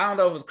 I don't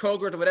know if it was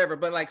Kroger's or whatever,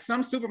 but like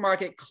some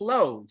supermarket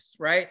closed,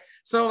 right?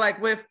 So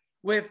like with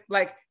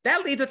like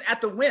that leaves us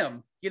at the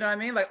whim, you know what I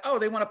mean? Like, oh,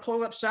 they want to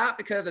pull up shop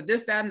because of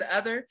this, that, and the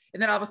other,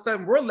 and then all of a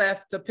sudden we're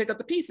left to pick up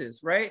the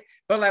pieces, right?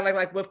 But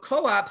like with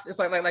co-ops, it's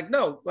like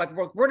no, like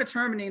we're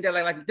determining that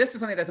like this is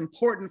something that's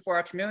important for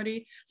our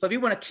community. So we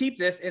want to keep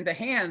this in the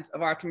hands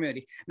of our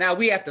community. Now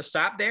we have to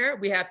shop there,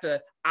 we have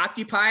to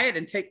occupy it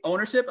and take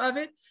ownership of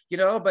it, you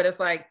know. But it's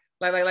like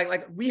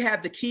we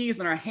have the keys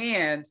in our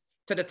hands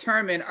to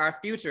determine our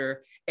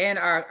future and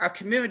our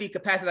community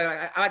capacity.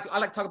 I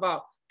like to talk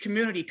about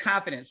community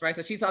confidence, right?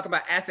 So she's talking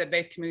about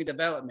asset-based community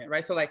development,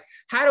 right? So like,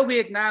 how do we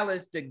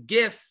acknowledge the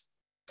gifts,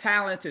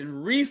 talents,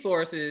 and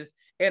resources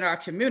in our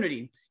community?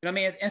 You know what I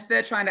mean?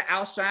 Instead of trying to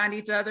outshine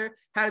each other,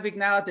 how do we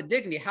acknowledge the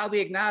dignity? How do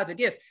we acknowledge the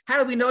gifts?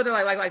 How do we know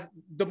that like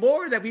the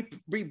more that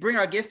we bring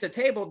our gifts to the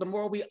table, the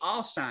more we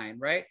all shine,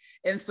 right?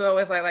 And so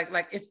it's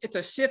like it's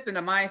a shift in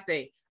the mind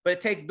state, but it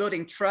takes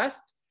building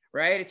trust,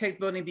 right? It takes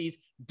building these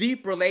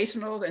deep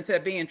relationals instead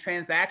of being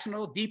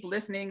transactional, deep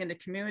listening in the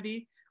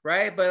community,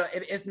 right? But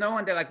it's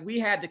knowing that like we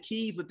have the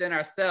keys within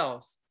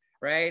ourselves,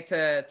 right?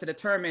 To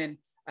determine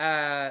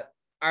our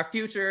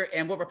future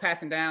and what we're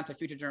passing down to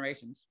future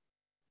generations.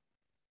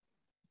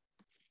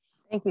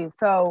 Thank you.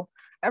 So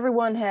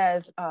everyone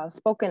has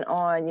spoken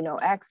on, you know,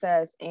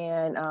 access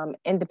and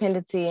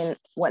independency and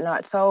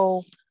whatnot.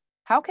 So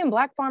how can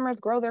Black farmers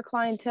grow their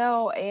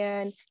clientele,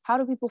 and how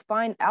do people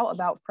find out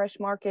about fresh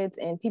markets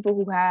and people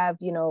who have,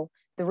 you know,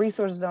 the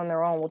resources on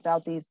their own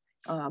without these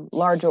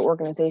larger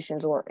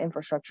organizations or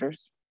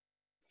infrastructures?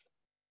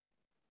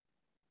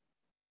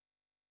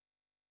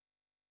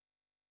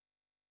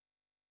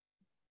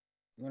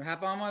 You want to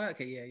hop on it?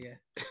 Okay, yeah.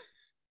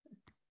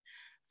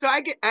 So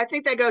I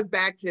think that goes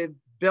back to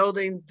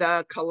building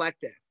the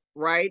collective,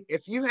 right?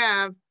 If you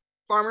have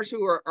farmers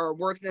who are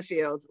working the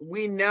fields,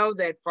 we know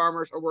that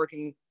farmers are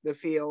working the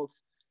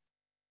fields,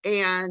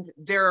 and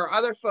there are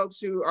other folks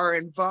who are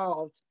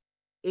involved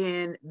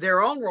in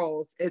their own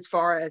roles as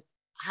far as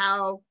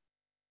how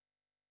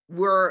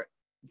we're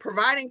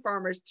providing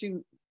farmers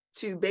to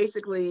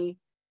basically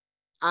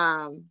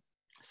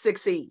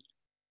succeed.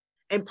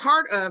 And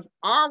part of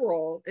our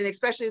role, and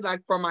especially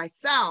like for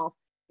myself,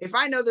 if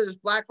I know there's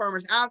Black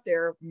farmers out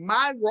there,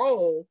 my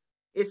role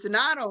is to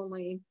not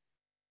only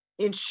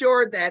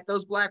ensure that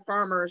those Black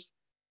farmers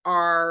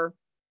are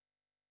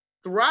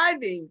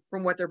thriving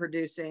from what they're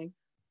producing,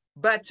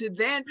 but to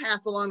then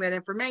pass along that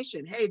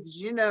information. Hey, did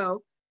you know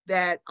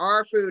that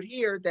our food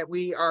here that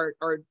we are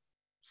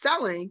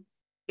selling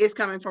is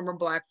coming from a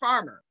Black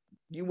farmer?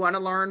 You want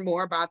to learn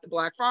more about the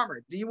Black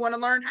farmer? Do you want to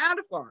learn how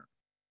to farm?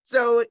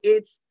 So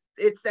it's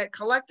that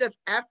collective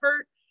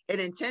effort and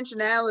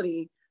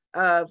intentionality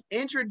of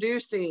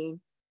introducing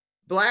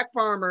Black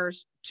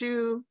farmers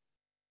to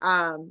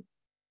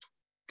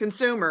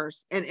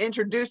consumers and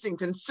introducing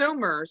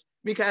consumers,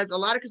 because a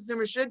lot of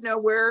consumers should know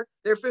where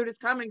their food is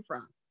coming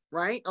from,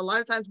 right? A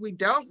lot of times we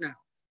don't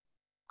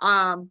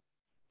know.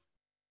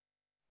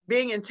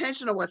 Being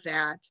intentional with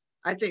that,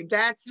 I think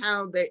that's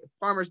how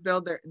farmers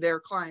build their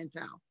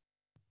clientele.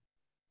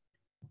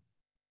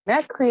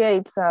 That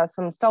creates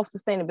some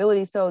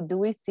self-sustainability. So do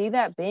we see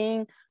that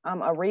being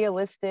a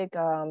realistic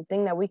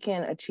thing that we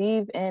can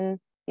achieve in,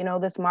 you know,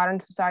 this modern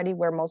society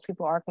where most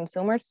people are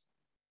consumers?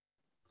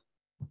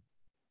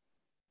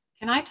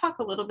 Can I talk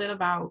a little bit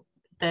about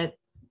that?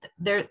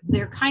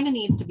 There kind of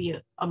needs to be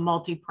a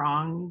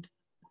multi-pronged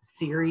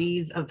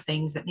series of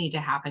things that need to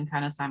happen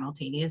kind of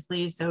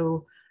simultaneously.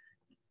 So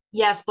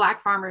yes,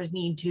 Black farmers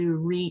need to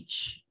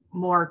reach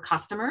more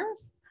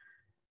customers.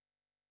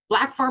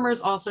 Black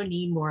farmers also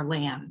need more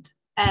land.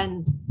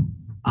 And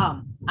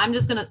I'm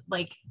just gonna,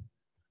 like,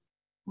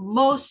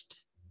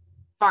 most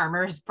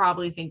farmers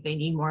probably think they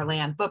need more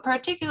land, but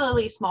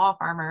particularly small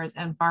farmers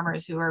and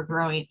farmers who are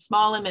growing,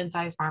 small and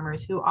mid-sized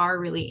farmers who are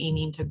really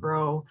aiming to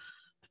grow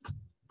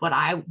what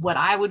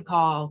I would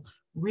call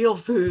real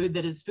food,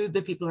 that is food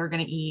that people are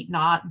gonna eat,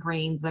 not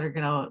grains that are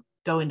gonna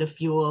go into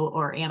fuel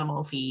or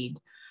animal feed.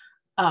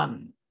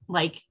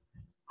 Like,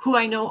 who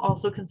I know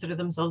also consider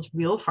themselves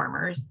real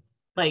farmers,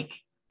 but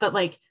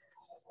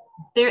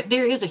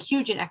there is a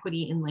huge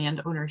inequity in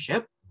land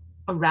ownership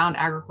around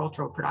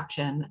agricultural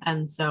production.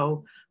 And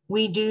so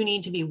we do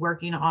need to be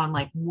working on,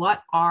 like,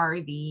 what are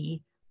the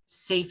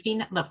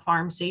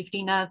farm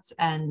safety nets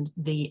and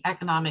the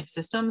economic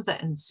systems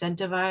that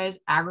incentivize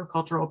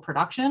agricultural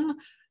production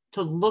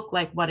to look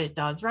like what it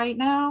does right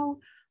now,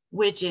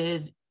 which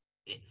is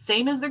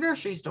same as the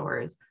grocery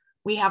stores.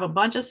 We have a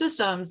bunch of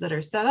systems that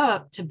are set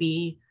up to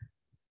be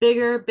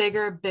bigger,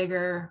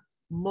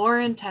 more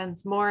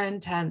intense, more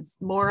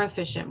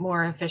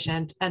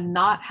efficient, and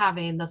not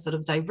having the sort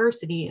of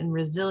diversity and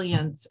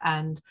resilience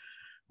and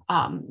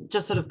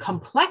just sort of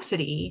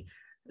complexity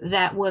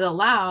that would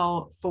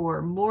allow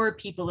for more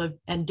people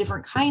and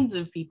different kinds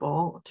of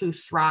people to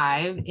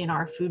thrive in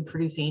our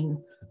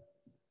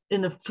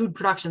in the food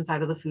production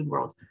side of the food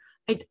world.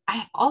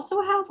 I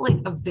also have like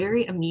a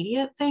very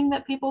immediate thing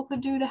that people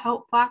could do to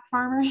help Black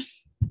farmers.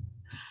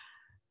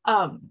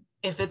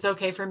 If it's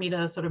okay for me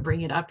to sort of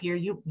bring it up here,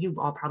 you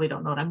all probably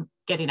don't know what I'm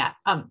getting at.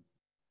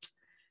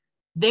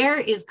 There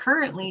is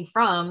currently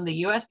from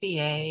the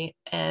USDA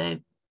a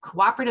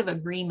cooperative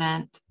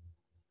agreement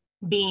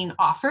being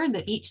offered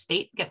that each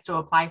state gets to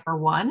apply for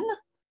one,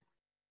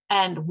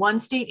 and one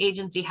state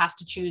agency has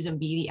to choose and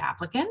be the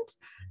applicant.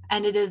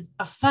 And it is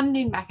a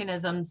funding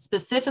mechanism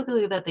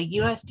specifically that the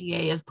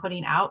USDA is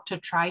putting out to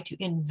try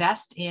to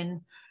invest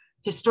in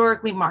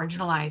historically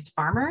marginalized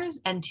farmers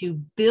and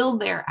to build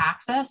their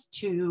access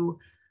to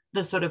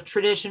the sort of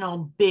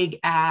traditional big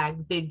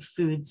ag, big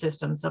food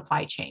system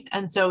supply chain.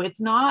 And so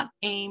it's not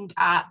aimed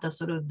at the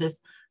sort of this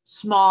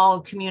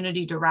small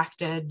community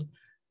directed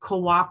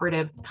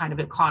cooperative kind of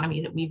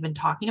economy that we've been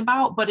talking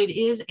about, but it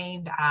is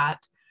aimed at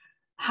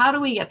how do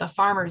we get the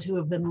farmers who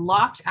have been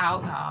locked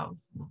out of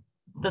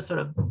the sort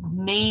of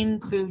main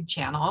food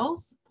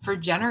channels for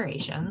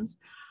generations,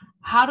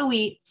 how do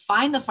we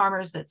find the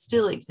farmers that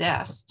still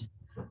exist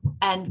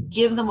and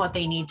give them what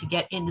they need to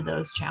get into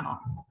those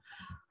channels?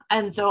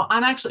 And so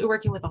I'm actually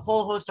working with a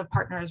whole host of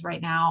partners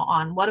right now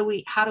on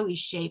how do we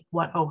shape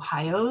what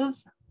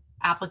Ohio's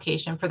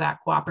application for that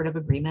cooperative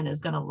agreement is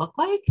going to look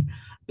like,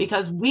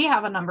 because we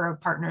have a number of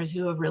partners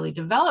who have really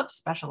developed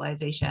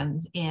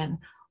specializations in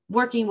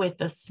working with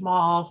the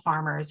small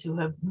farmers who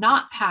have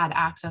not had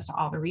access to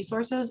all the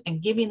resources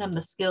and giving them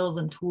the skills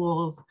and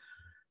tools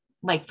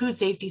like food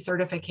safety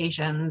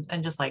certifications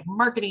and just like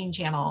marketing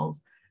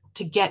channels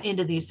to get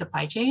into these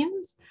supply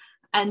chains.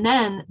 And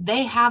then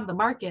they have the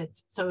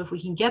markets. So if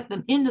we can get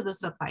them into the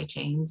supply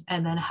chains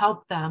and then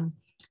help them,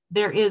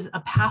 there is a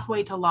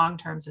pathway to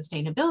long-term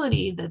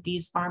sustainability that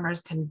these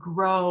farmers can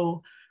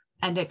grow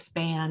and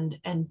expand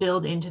and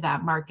build into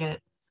that market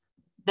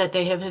that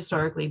they have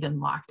historically been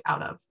locked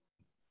out of.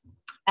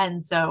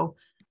 And so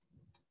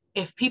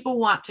if people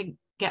want to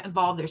get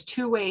involved, there's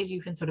two ways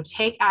you can sort of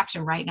take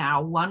action right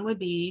now. One would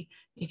be,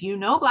 if you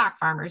know Black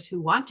farmers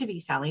who want to be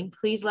selling,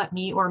 please let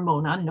me or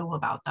Mona know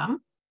about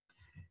them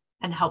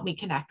and help me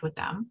connect with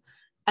them.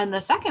 And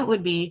the second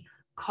would be,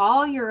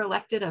 call your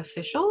elected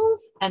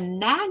officials and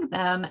nag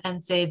them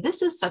and say,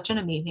 this is such an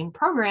amazing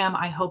program.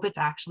 I hope it's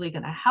actually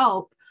going to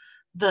help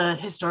the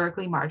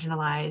historically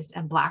marginalized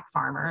and Black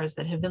farmers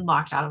that have been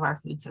locked out of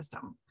our food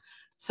system,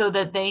 so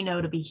that they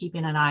know to be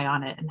keeping an eye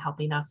on it and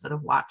helping us sort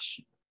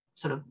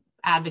of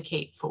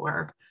advocate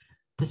for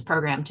this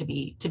program to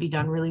be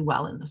done really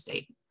well in the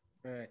state.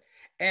 Right.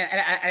 And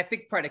I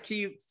think part of the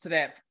key to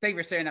that, thank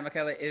you for sharing that,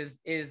 Michaela, is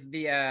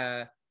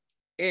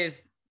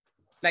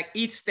like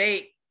each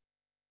state,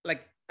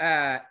 like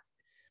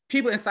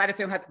people inside the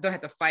state don't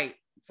have to fight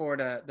for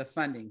the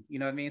funding, you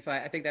know what I mean? So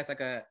I think that's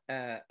like a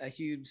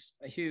huge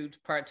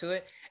part to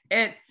it.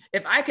 And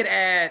if I could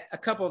add a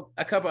couple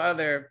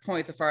other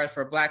points as far as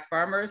for Black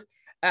farmers,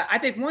 I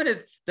think one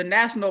is the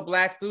National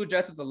Black Food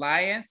Justice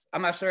Alliance.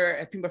 I'm not sure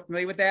if people are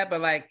familiar with that,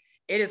 but like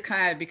it is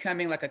kind of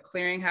becoming like a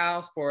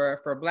clearinghouse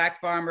for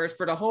Black farmers,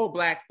 for the whole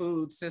Black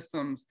food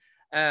systems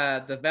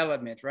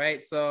development,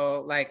 right?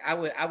 So like I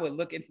would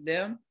look into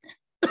them.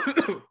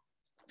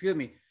 Excuse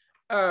me.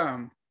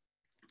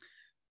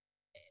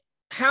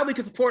 How we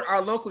can support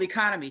our local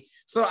economy.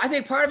 So I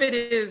think part of it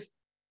is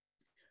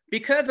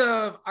because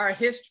of our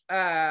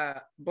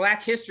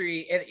Black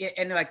history,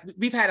 and like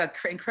we've had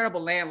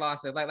incredible land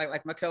losses,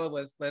 like Michaela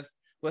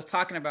was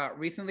talking about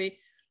recently.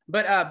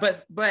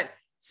 But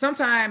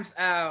sometimes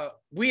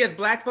we as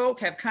Black folk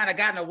have kind of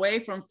gotten away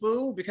from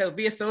food because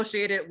we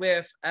associate it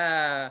with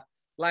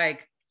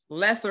like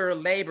lesser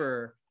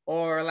labor,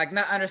 or like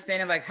not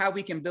understanding like how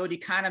we can build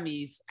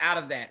economies out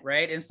of that,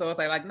 right? And so it's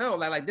like no,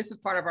 like this is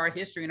part of our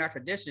history and our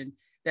tradition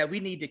that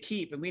we need to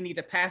keep and we need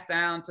to pass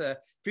down to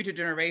future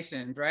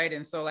generations, right?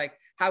 And so like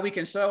how we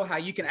can show how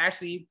you can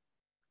actually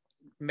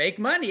make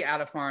money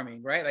out of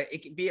farming, right? Like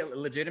it could be a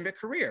legitimate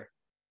career.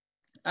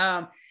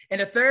 And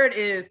the third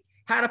is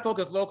how to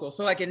focus local.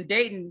 So like in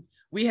Dayton,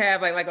 we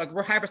have like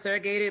we're hyper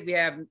segregated. We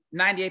have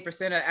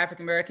 98% of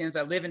African Americans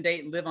that live in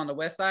Dayton live on the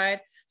West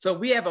Side. So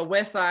we have a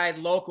West Side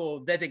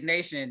local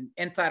designation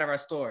inside of our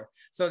store,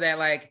 so that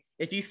like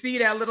if you see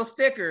that little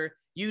sticker,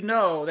 you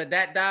know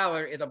that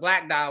dollar is a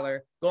Black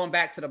dollar going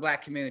back to the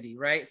Black community,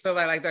 right? So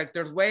like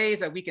there's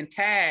ways that we can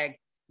tag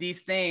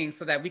these things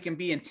so that we can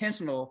be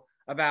intentional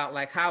about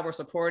like how we're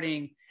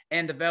supporting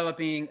and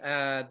developing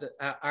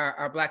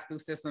our Black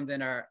food systems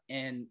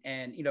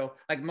and you know,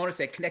 like Mona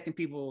said, connecting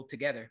people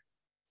together.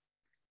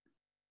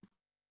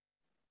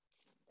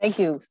 Thank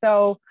you.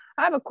 So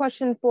I have a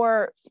question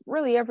for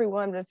really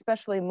everyone, but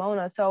especially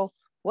Mona. So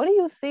what do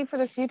you see for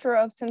the future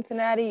of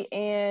Cincinnati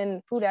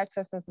and food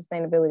access and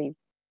sustainability?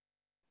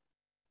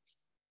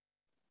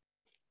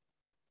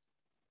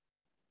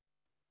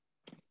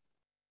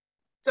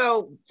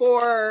 So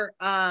for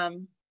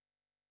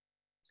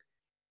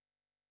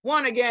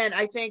one, again,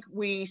 I think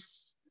we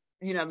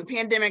the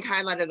pandemic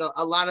highlighted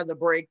a lot of the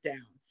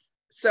breakdowns.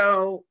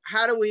 So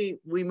how do we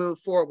move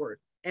forward?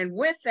 And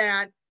with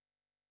that,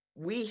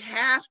 we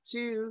have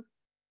to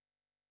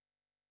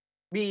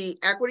be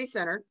equity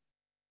centered.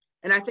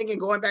 And I think in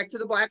going back to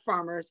the Black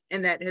farmers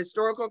in that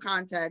historical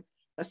context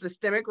of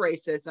systemic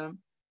racism,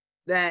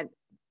 that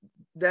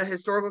the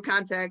historical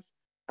context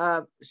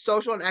of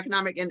social and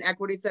economic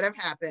inequities that have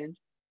happened,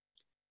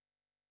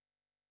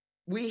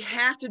 we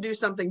have to do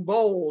something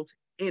bold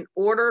in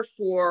order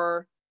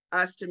for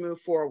us to move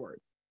forward.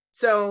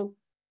 So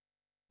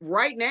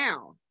right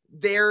now,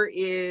 there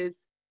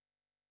is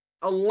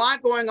a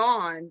lot going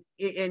on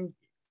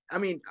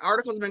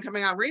articles have been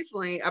coming out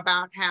recently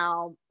about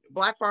how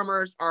Black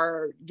farmers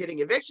are getting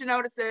eviction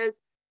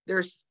notices.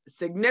 They're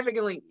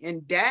significantly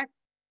in debt.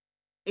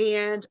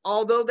 And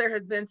although there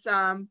has been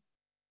some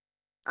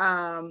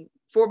 $4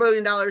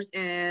 billion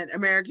in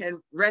American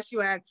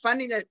Rescue Act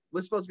funding that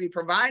was supposed to be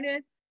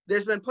provided,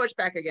 there's been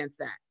pushback against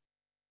that.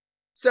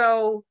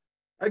 So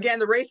again,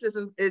 the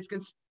racism is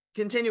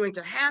continuing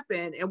to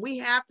happen, and we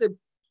have to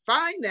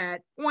find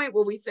that point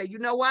where we say, you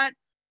know what?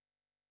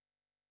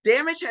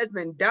 Damage has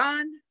been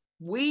done.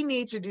 We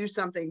need to do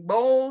something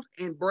bold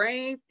and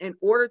brave in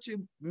order to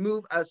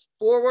move us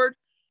forward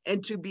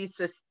and to be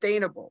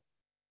sustainable.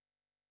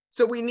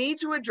 So we need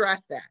to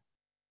address that.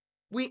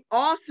 We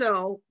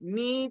also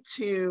need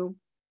to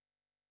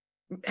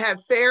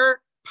have fair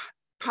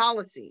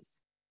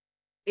policies.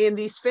 And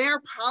these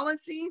fair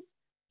policies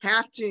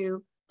have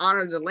to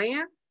honor the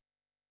land.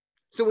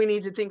 So we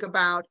need to think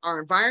about our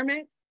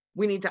environment.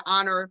 We need to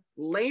honor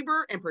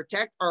labor and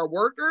protect our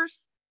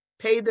workers,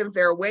 pay them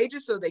fair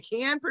wages so they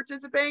can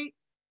participate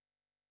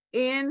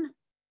in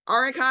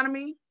our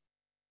economy.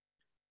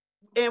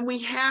 And we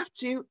have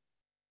to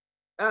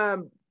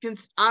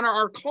honor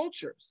our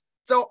cultures.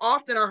 So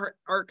often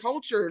our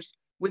cultures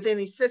within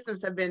these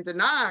systems have been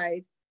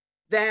denied,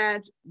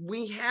 that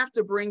we have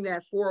to bring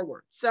that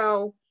forward.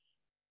 So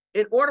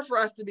in order for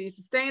us to be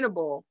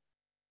sustainable,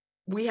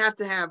 we have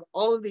to have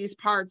all of these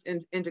parts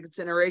into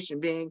consideration,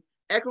 being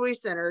equity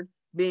centered,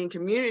 being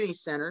community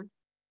centered.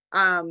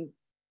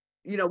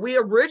 We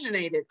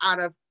originated out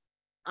of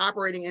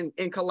operating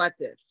in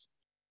collectives.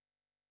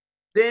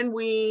 Then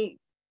we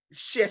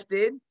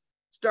shifted,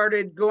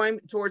 started going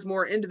towards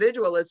more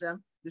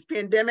individualism. This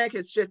pandemic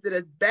has shifted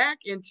us back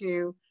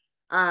into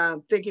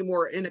thinking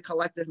more in a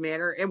collective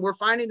manner, and we're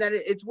finding that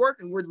it's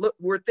working.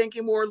 We're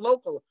thinking more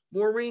local,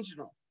 more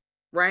regional,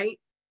 right?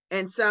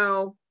 And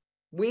so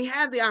we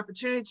have the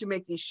opportunity to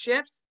make these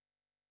shifts,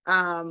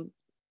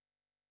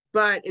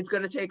 but it's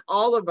going to take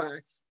all of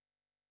us,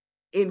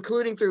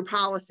 including through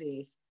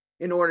policies,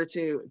 in order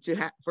to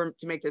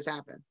make this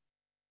happen.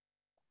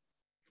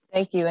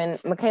 Thank you. And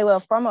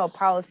Michaela, from a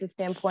policy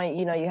standpoint,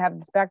 you have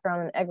this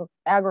background in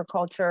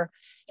agriculture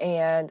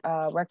and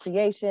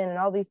recreation and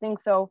all these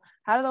things. So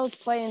how do those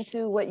play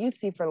into what you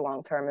see for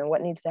long term and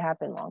what needs to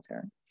happen long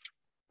term?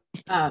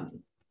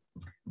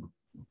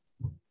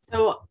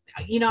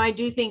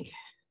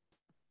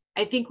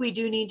 I think we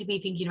do need to be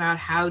thinking about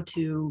how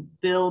to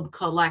build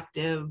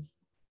collective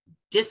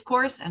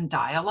discourse and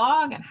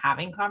dialogue and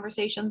having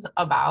conversations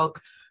about,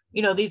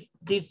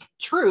 these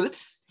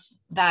truths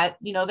that,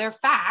 they're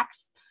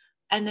facts.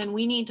 And then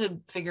we need to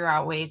figure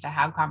out ways to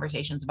have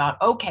conversations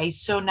about, okay,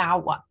 so now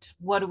what?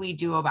 What do we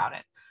do about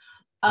it?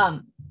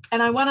 And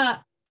I want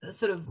to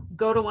sort of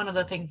go to one of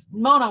the things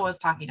Mona was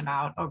talking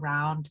about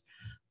around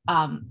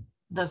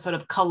the sort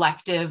of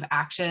collective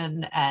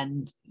action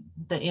and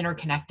the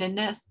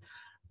interconnectedness.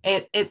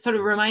 It sort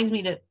of reminds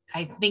me that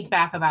I think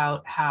back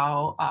about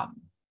how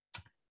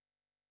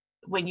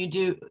when you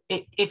do,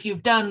 if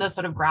you've done the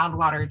sort of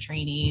groundwater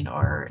training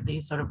or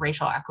these sort of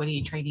racial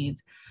equity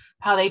trainings,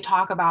 how they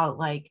talk about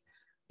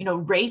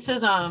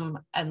racism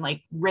and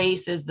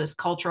race is this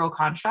cultural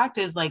construct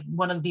is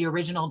one of the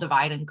original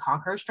divide and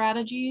conquer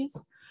strategies.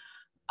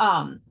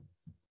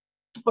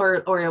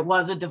 Or it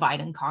was a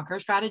divide and conquer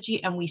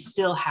strategy, and we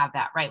still have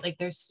that, right?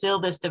 There's still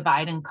this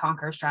divide and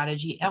conquer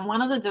strategy. And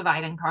one of the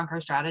divide and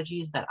conquer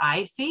strategies that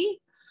I see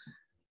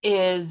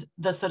is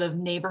the sort of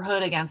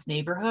neighborhood against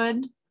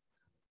neighborhood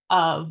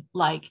of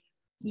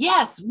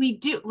yes, we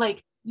do,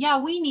 yeah,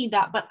 we need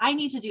that, but I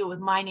need to deal with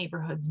my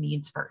neighborhood's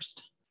needs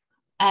first.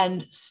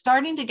 And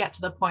starting to get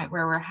to the point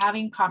where we're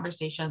having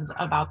conversations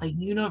about the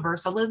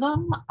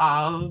universalism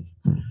of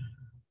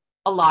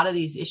a lot of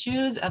these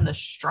issues and the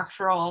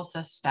structural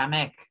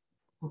systemic,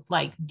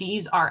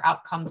 these are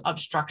outcomes of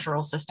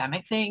structural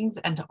systemic things,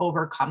 and to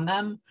overcome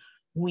them,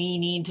 we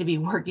need to be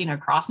working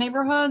across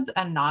neighborhoods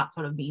and not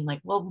sort of being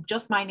well,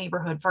 just my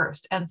neighborhood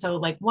first. And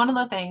so one of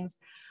the things,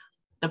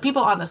 the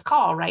people on this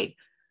call, right?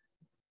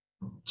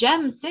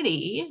 Gem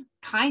City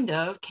kind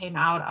of came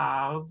out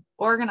of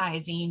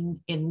organizing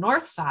in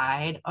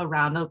Northside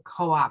around a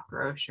co-op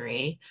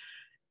grocery.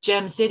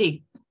 Gem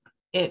City,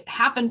 it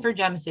happened for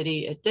Gem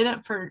City. It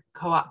didn't for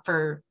co-op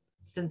for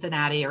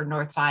Cincinnati or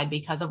Northside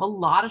because of a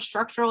lot of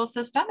structural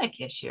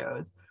systemic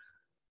issues.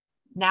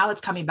 now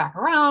it's coming back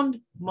around.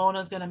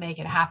 Mona's going to make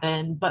it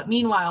happen. But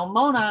meanwhile,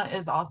 Mona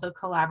is also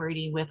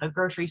collaborating with a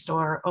grocery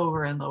store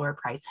over in Lower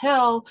Price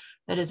Hill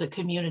that is a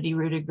community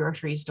rooted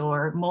grocery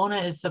store. Mona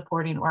is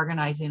supporting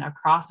organizing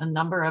across a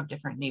number of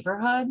different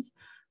neighborhoods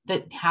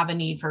that have a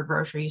need for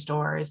grocery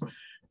stores.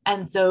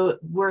 And so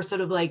we're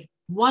sort of like,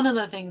 one of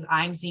the things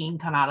I'm seeing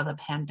come out of the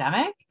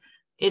pandemic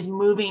is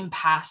moving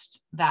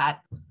past that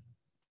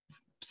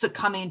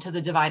succumbing to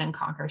the divide and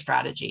conquer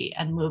strategy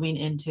and moving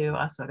into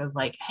a sort of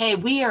like, hey,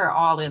 we are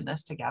all in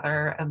this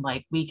together and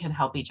like we can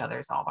help each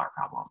other solve our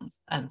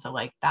problems. And so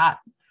like that,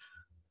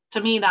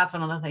 to me, that's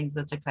one of the things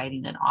that's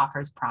exciting and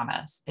offers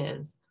promise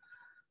is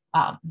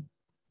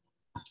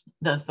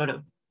the sort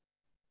of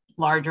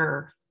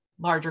larger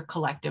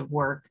collective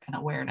work and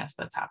awareness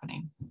that's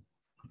happening.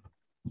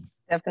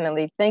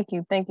 Definitely. Thank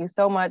you. Thank you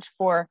so much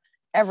for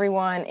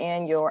everyone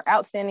and your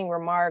outstanding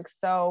remarks.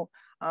 So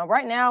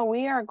right now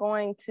we are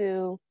going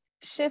to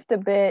shift a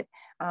bit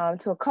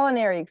to a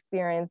culinary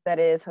experience that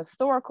is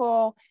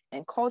historical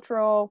and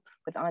cultural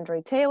with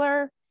Andre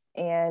Taylor.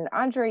 And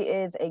Andre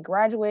is a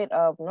graduate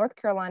of North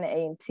Carolina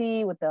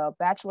A&T with a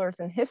bachelor's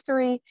in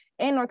history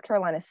and North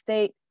Carolina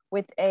State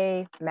with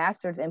a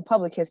master's in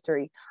public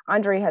history.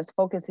 Andre has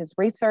focused his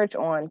research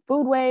on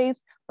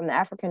foodways from the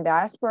African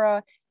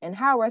diaspora and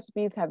how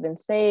recipes have been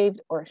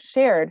saved or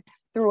shared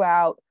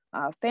throughout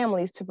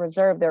families to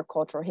preserve their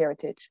cultural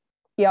heritage.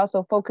 He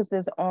also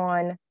focuses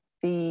on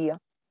the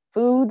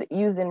food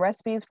used in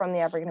recipes from the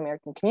African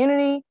American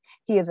community.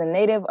 He is a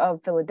native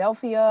of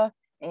Philadelphia,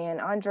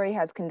 and Andre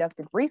has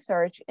conducted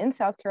research in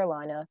South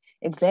Carolina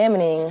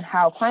examining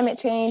how climate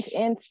change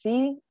and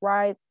sea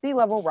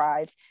level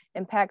rise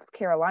impacts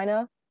sea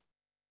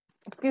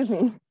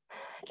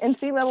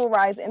level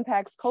rise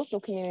impacts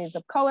coastal communities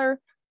of color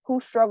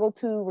who struggle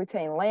to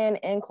retain land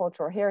and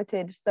cultural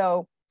heritage.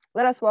 So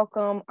let us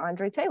welcome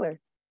Andre Taylor.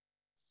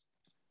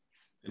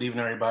 Good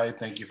evening, everybody.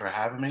 Thank you for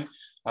having me.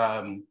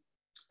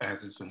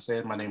 As it's been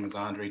said, my name is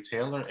Andre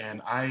Taylor,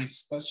 and I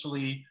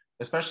especially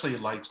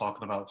like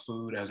talking about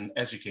food as an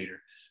educator.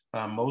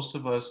 Most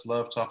of us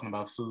love talking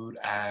about food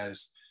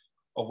as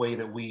a way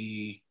that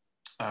we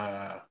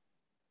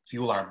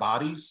fuel our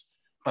bodies,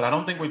 but I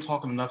don't think we're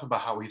talking enough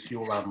about how we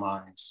fuel our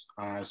minds.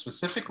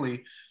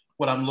 Specifically,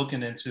 what I'm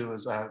looking into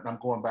is I'm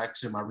going back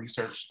to my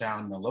research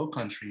down in the low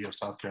country of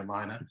South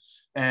Carolina,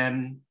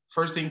 and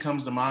first thing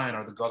comes to mind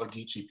are the Gullah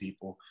Geechee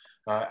people.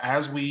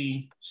 As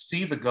we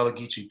see the Gullah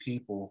Geechee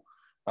people,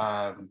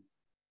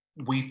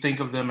 we think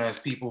of them as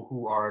people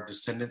who are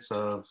descendants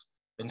of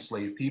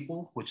enslaved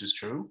people, which is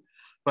true,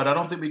 but I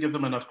don't think we give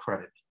them enough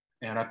credit.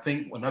 And I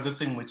think another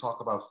thing when we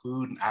talk about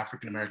food and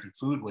African-American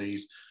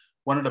foodways,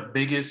 one of the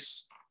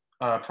biggest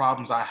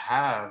problems I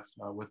have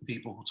with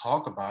people who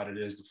talk about it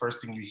is the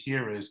first thing you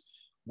hear is,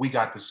 we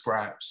got the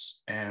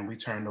scraps and we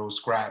turn those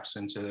scraps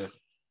into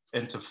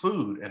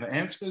food. And the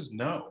answer is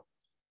no,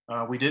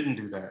 we didn't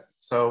do that.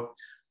 So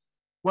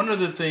one of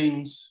the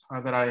things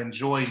that I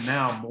enjoy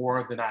now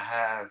more than I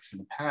have in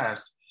the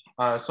past,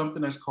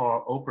 something that's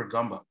called okra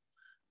gumbo.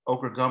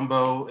 Okra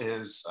gumbo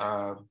is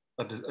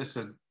it's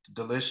a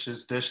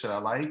delicious dish that I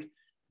like,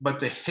 but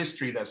the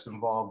history that's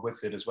involved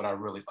with it is what I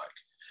really like.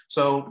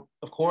 So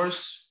of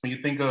course, when you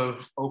think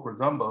of okra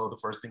gumbo, the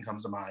first thing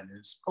comes to mind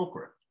is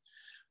okra.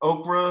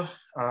 Okra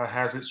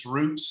has its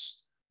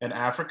roots in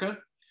Africa.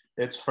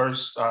 It's the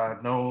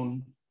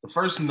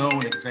first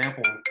known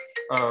example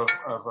of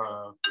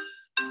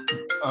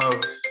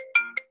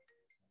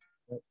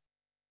the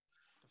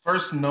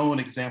first known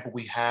example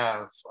we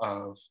have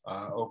of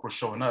okra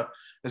showing up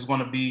is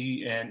going to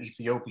be in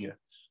Ethiopia.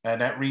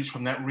 And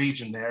from that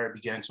region there, it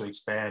began to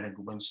expand and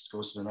goes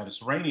to the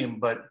Mediterranean,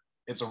 but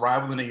its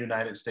arrival in the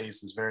United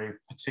States is very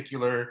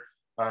particular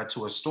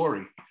to a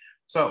story.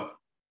 So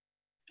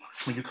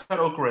when you cut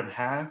okra in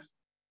half,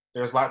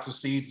 there's lots of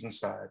seeds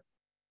inside.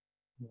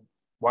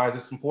 Why is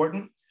this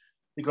important?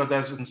 Because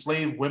as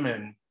enslaved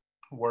women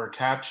were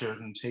captured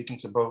and taken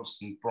to boats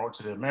and brought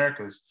to the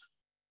Americas,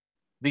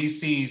 these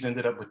seeds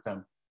ended up with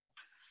them.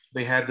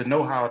 They had the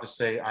know-how to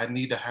say, I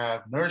need to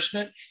have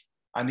nourishment.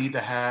 I need to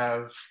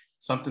have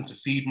something to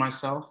feed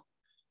myself.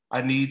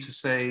 I need to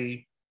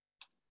say,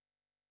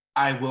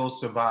 I will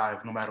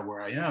survive no matter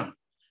where I am.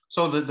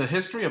 So the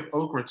history of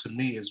okra to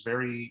me is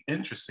very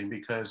interesting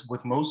because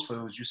with most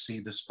foods, you see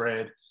the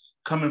spread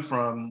coming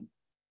from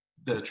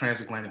the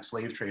transatlantic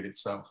slave trade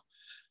itself.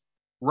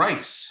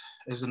 Rice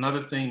is another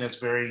thing that's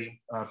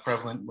very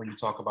prevalent when you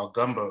talk about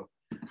gumbo.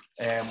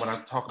 And when I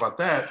talk about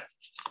that,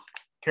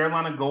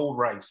 Carolina gold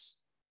rice.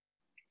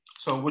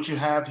 So what you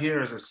have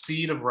here is a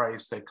seed of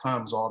rice that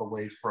comes all the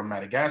way from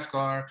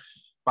Madagascar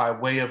by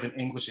way of an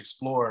English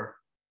explorer,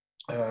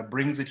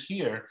 brings it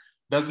here,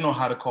 doesn't know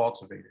how to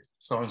cultivate it.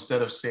 So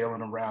instead of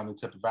sailing around the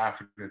tip of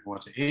Africa going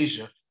to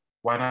Asia,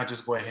 why not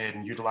just go ahead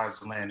and utilize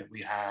the land that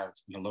we have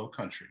in the low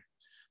country?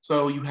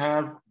 So you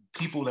have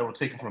people that were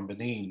taken from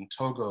Benin,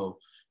 Togo,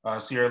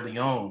 Sierra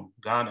Leone,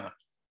 Ghana,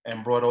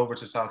 and brought over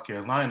to South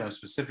Carolina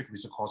specifically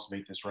to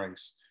cultivate this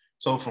rice.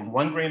 So from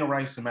 1 grain of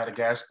rice in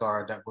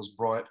Madagascar that was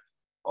brought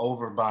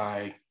over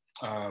by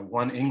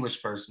one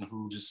English person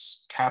who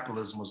just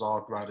capitalism was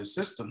all throughout his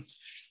system.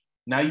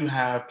 Now you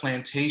have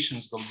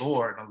plantations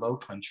galore in the Low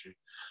Country.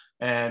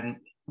 And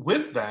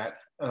with that,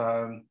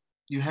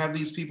 you have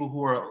these people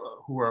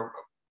who are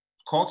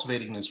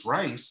cultivating this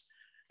rice.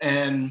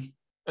 And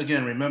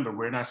again, remember,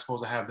 we're not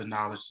supposed to have the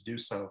knowledge to do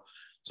so.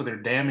 So they're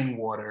damming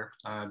water,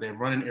 they're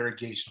running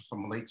irrigation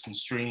from lakes and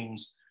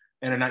streams,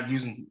 and they're not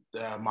using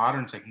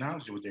modern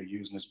technology. What they're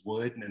using is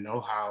wood and the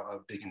know-how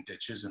of digging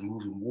ditches and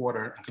moving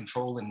water and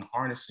controlling and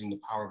harnessing the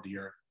power of the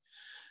earth.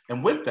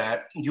 And with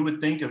that, you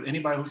would think of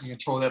anybody who can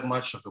control that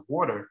much of the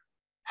water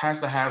has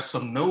to have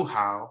some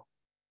know-how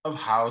of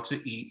how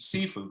to eat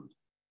seafood.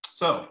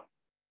 So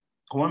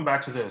going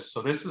back to this,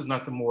 so this is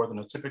nothing more than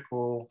a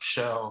typical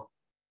shell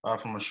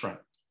from a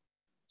shrimp.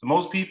 So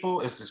most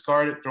people, it's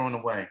discarded, thrown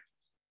away.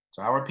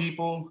 So our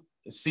people,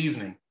 it's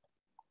seasoning.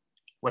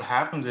 What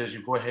happens is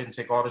you go ahead and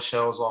take all the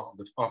shells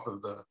off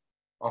of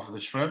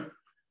the shrimp,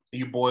 and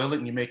you boil it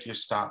and you make your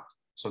stock.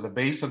 So the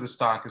base of the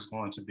stock is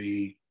going to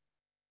be,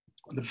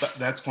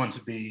 that's going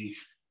to be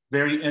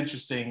very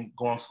interesting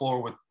going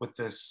forward with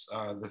this,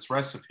 this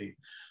recipe.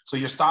 So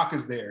your stock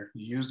is there,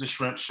 you use the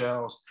shrimp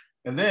shells,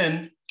 and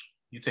then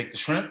you take the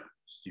shrimp,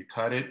 you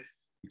cut it,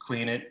 you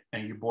clean it,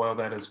 and you boil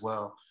that as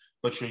well.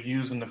 But you're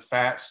using the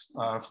fats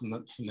from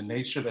the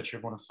nature that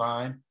you're going to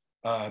find,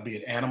 be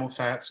it animal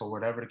fats or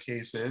whatever the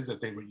case is that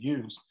they would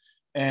use.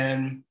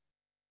 And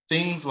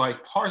things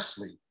like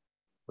parsley,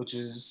 which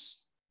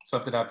is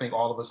something I think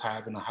all of us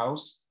have in the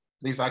house.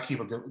 At least I keep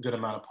a good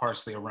amount of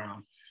parsley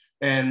around.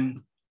 And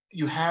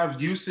you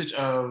have usage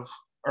of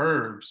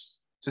herbs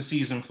to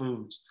season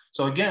foods.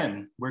 So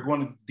again, we're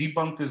going to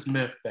debunk this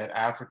myth that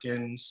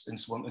Africans,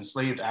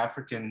 enslaved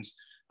Africans,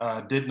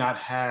 did not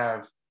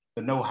have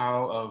the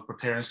know-how of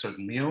preparing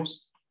certain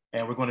meals.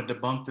 And we're going to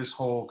debunk this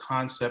whole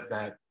concept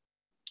that,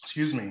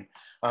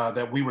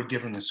 that we were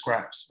given the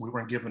scraps. We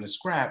weren't given the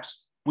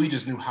scraps, we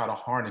just knew how to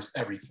harness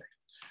everything.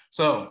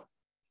 So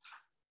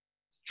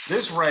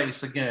this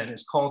rice, again,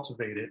 is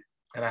cultivated,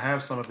 and I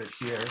have some of it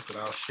here that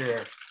I'll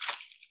share,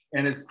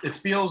 and it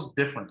feels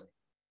differently.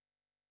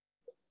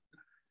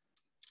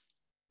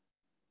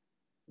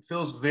 It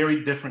feels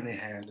very different in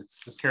hand.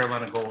 It's this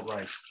Carolina Gold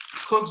rice.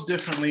 Cooks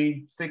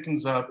differently,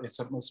 thickens up,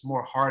 it's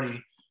more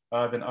hearty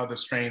than other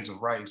strains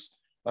of rice.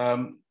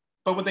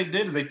 But what they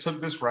did is they took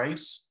this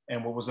rice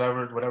and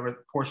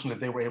whatever portion that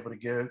they were able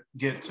to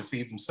get to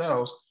feed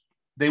themselves,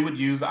 they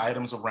would use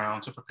items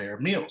around to prepare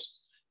meals.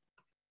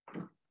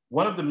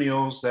 One of the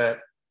meals that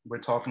we're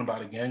talking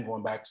about, again,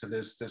 going back to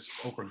this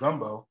okra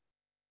gumbo,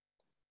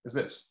 is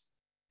this.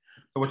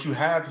 So what you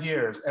have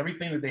here is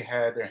everything that they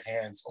had their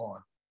hands on.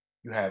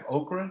 You have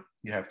okra,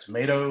 you have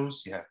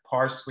tomatoes, you have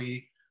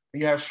parsley,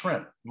 and you have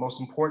shrimp. Most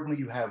importantly,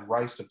 you have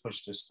rice to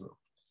push this through.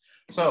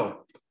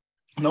 So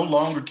no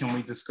longer can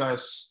we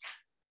discuss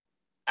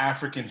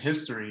African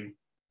history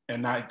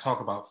and not talk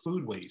about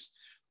foodways.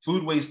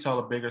 Foodways tell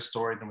a bigger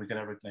story than we could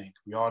ever think.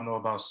 We all know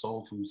about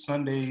Soul Food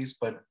Sundays,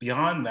 but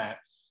beyond that,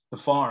 the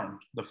farm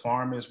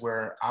is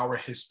where our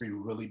history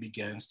really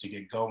begins to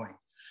get going.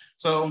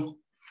 So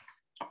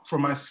for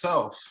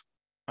myself,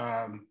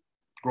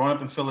 growing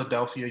up in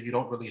Philadelphia, you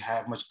don't really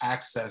have much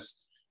access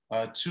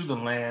to the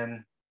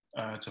land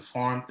to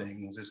farm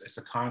things. It's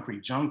a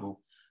concrete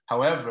jungle.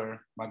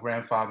 However, my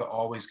grandfather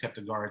always kept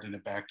a garden in the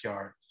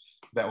backyard.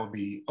 That would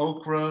be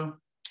okra,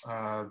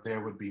 there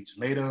would be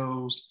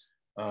tomatoes,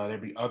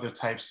 there'd be other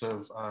types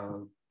of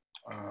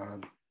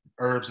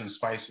herbs and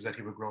spices that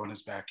he would grow in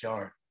his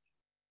backyard.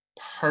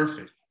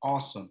 Perfect,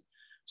 awesome.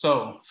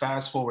 So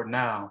fast forward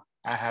now,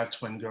 I have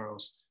twin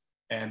girls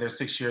and they're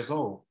 6 years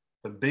old.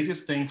 The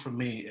biggest thing for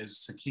me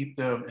is to keep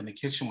them in the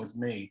kitchen with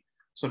me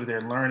so that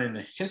they're learning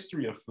the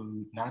history of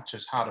food, not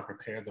just how to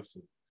prepare the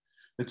food.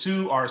 The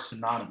two are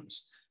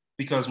synonymous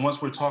because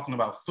once we're talking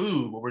about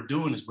food, what we're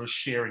doing is we're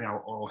sharing our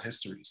oral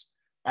histories.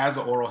 As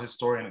an oral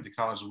historian at the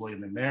College of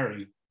William and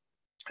Mary,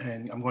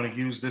 and I'm going to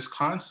use this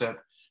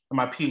concept in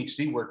my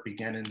PhD work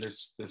beginning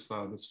this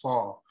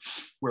fall,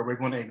 where we're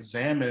going to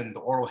examine the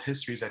oral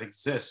histories that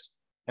exist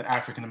at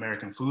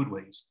African-American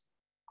foodways.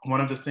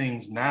 One of the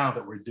things now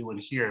that we're doing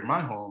here in my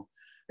home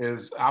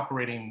is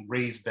operating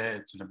raised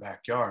beds in the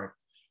backyard.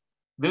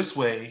 This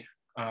way,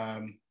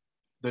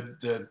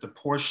 the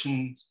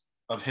portions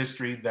of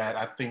history that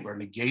I think are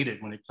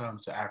negated when it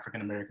comes to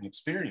African-American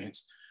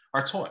experience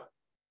are taught.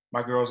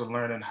 My girls are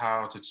learning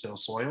how to till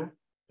soil.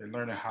 They're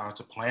learning how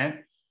to plant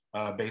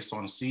based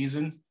on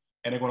season,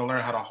 and they're going to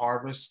learn how to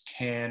harvest,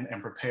 can,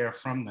 and prepare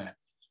from that.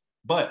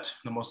 But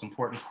the most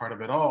important part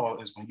of it all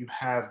is when you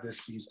have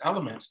these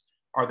elements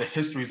are the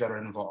histories that are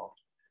involved.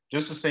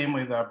 Just the same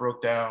way that I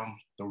broke down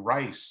the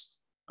rice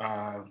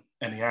and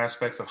the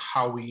aspects of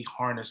how we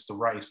harnessed the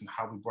rice and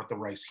how we brought the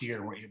rice here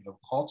and were able to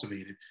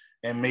cultivate it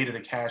and made it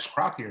a cash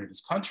crop here in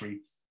this country,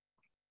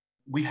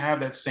 we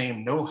have that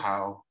same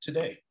know-how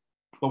today,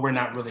 but we're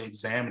not really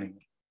examining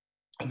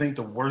it. I think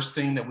the worst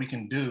thing that we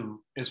can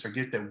do is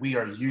forget that we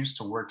are used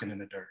to working in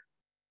the dirt.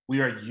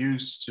 We are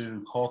used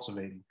to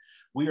cultivating.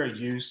 We are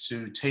used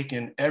to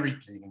taking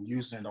everything and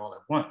using it all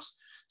at once.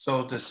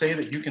 So to say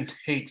that you can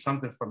take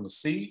something from the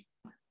sea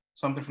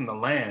something from the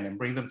land and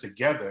bring them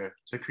together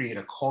to create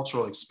a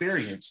cultural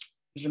experience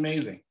is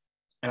amazing.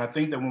 And I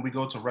think that when we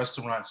go to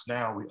restaurants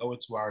now, we owe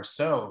it to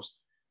ourselves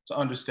to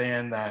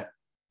understand that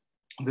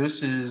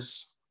this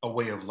is a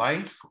way of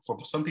life for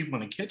some people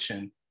in the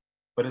kitchen,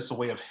 but it's a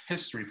way of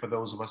history for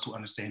those of us who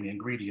understand the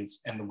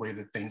ingredients and the way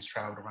that things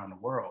traveled around the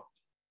world.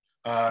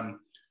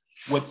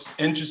 What's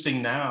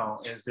interesting now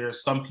is there are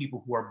some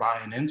people who are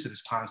buying into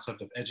this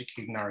concept of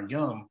educating our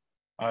young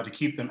to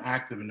keep them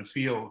active in the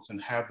fields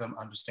and have them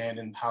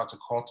understanding how to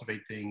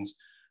cultivate things,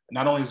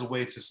 not only as a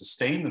way to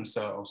sustain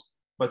themselves,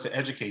 but to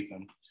educate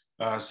them.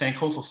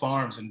 Sankofa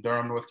Farms in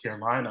Durham, North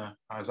Carolina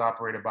is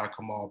operated by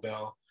Kamal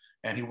Bell,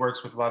 and he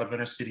works with a lot of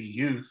inner city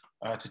youth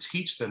to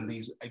teach them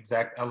these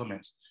exact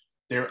elements.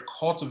 They're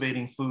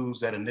cultivating foods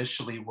that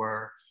initially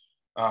were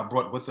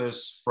brought with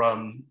us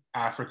from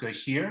Africa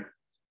here,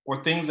 or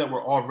things that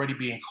were already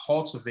being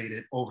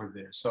cultivated over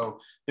there. So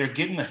they're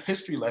getting a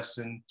history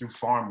lesson through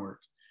farm work.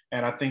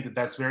 And I think that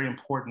that's very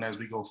important as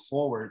we go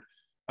forward.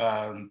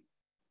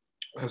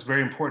 That's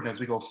very important as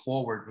we go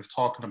forward with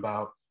talking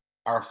about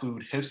our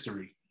food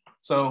history.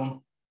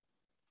 So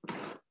the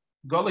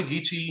Gullah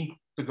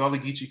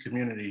Geechee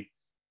community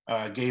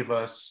gave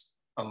us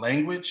a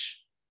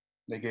language,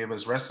 they gave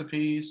us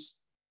recipes,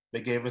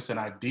 they gave us an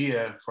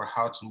idea for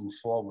how to move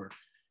forward.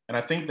 And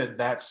I think that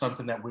that's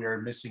something that we are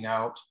missing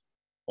out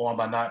on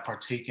by not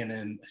partaking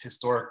in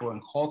historical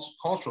and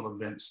cultural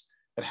events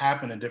that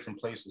happen in different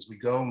places. We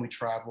go and we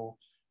travel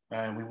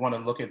and we want to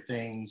look at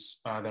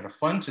things that are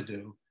fun to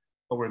do,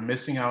 but we're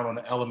missing out on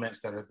the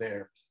elements that are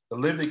there. The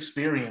lived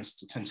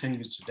experience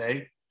continues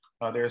today.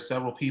 There are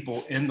several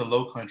people in the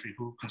Low Country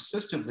who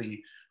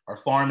consistently are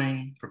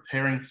farming,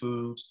 preparing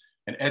foods,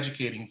 and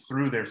educating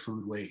through their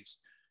foodways.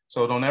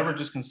 So don't ever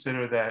just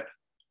consider that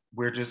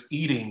we're just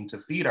eating to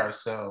feed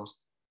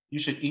ourselves. You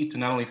should eat to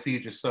not only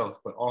feed yourself,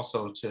 but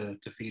also to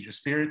feed your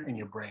spirit and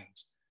your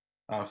brains.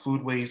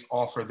 Foodways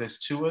offer this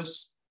to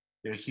us.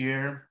 They're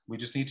here. We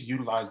just need to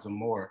utilize them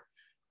more.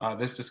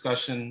 This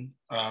discussion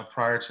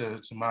prior to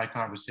my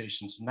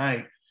conversation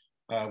tonight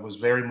was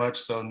very much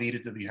so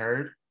needed to be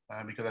heard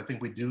because I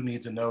think we do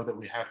need to know that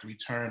we have to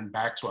return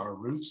back to our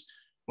roots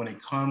when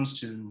it comes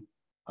to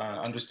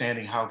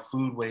understanding how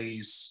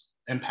foodways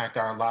impact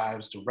our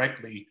lives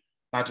directly,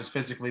 not just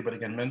physically, but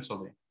again,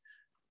 mentally.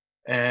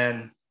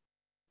 And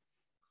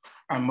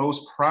I'm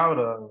most proud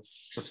of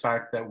the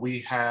fact that we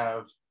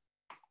have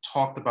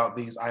talked about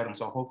these items.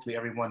 So hopefully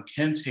everyone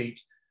can take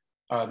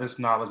this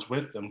knowledge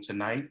with them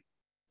tonight,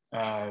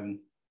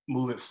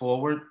 move it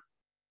forward,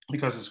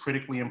 because it's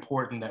critically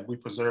important that we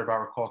preserve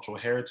our cultural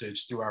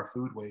heritage through our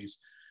foodways.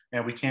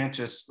 And we can't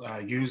just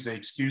use the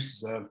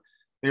excuses of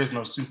there's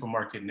no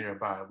supermarket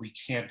nearby. We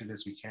can't do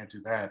this, we can't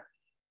do that.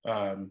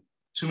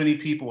 Too many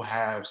people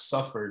have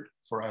suffered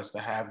for us to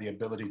have the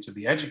ability to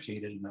be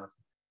educated enough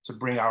to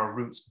bring our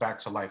roots back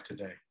to life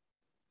today.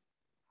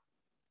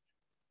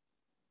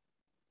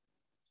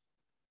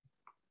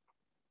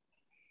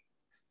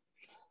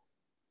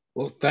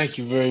 Well, thank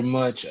you very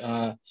much,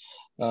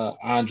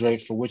 Andre,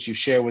 for what you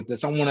shared with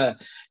us. I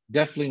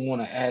definitely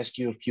want to ask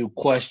you a few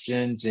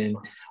questions, and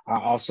I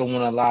also want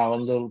to allow a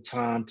little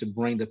time to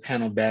bring the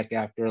panel back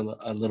after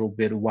a little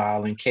bit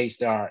while in case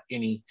there are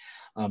any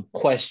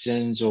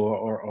questions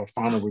or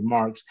final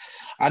remarks.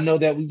 I know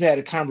that we've had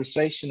a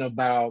conversation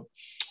about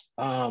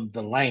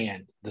the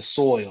land, the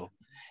soil,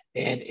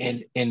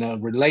 and a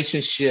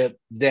relationship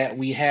that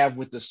we have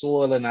with the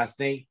soil. And I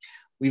think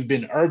we've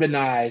been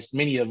urbanized,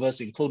 many of us,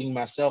 including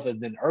myself, have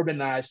been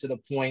urbanized to the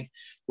point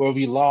where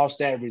we lost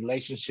that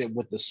relationship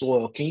with the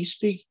soil. Can you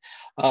speak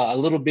a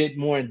little bit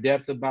more in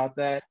depth about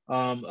that,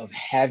 of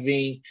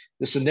having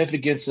the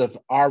significance of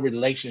our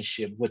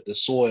relationship with the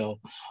soil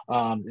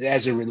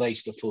as it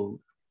relates to food?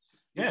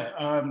 Yeah,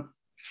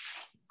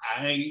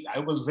 I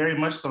was very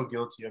much so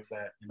guilty of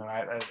that. You know,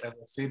 as I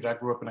said, I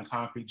grew up in a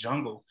concrete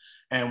jungle.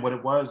 And what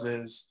it was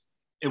is,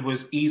 it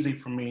was easy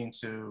for me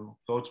to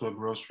go to a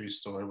grocery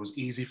store. It was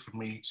easy for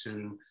me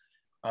to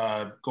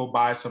go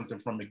buy something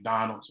from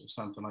McDonald's or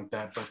something like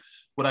that. But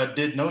what I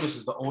did notice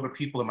is the older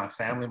people in my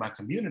family, my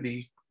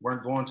community,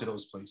 weren't going to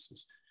those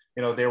places.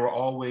 You know, there were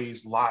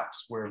always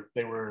lots where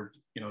they were,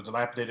 you know,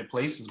 dilapidated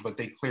places, but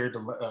they cleared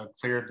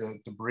the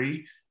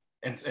debris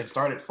and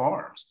started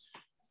farms.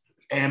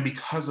 And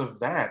because of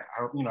that,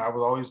 I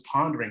was always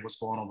pondering what's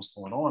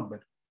going on.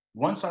 But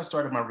once I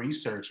started my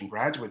research in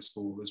graduate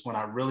school is when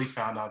I really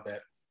found out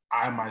that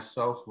I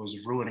myself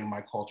was ruining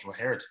my cultural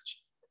heritage.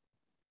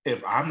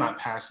 If I'm not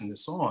passing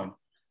this on,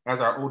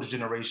 as our older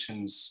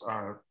generations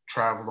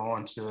travel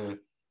on to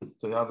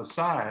the other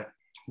side,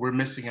 we're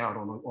missing out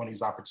on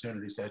these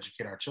opportunities to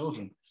educate our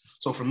children.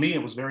 So for me,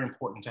 it was very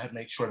important to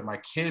make sure that my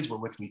kids were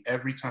with me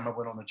every time I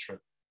went on a trip.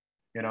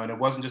 You know, and it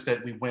wasn't just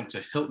that we went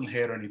to Hilton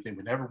Head or anything.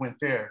 We never went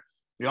there.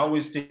 We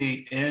always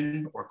stayed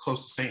in or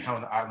close to St.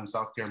 Helena Island,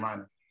 South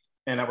Carolina.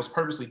 And that was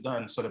purposely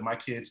done so that my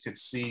kids could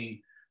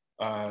see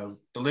the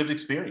lived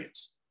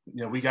experience.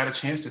 You know, we got a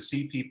chance to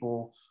see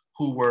people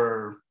who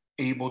were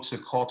able to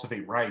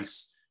cultivate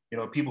rice, you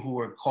know, people who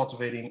were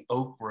cultivating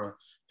okra,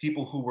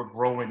 people who were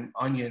growing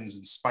onions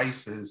and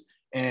spices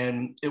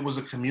And it was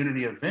a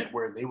community event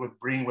where they would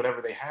bring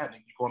whatever they had,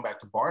 and going back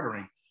to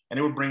bartering, and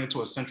they would bring it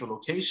to a central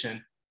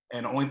location.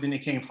 And the only thing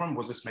that came from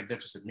was this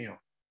magnificent meal.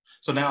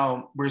 So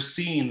now we're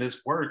seeing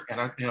this work, and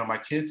my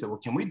kids said, well,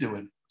 can we do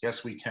it?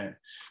 Yes, we can.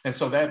 And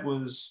so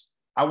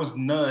I was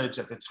nudged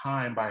at the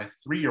time by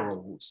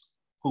 3-year-olds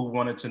who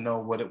wanted to know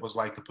what it was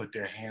like to put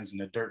their hands in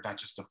the dirt, not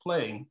just to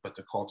play, but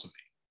to cultivate.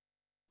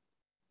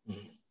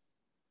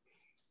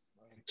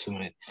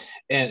 Excellent.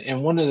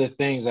 And one of the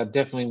things I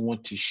definitely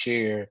want to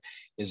share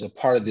is a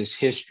part of this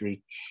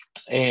history.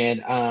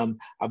 And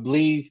I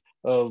believe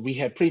we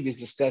had previous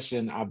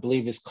discussion, I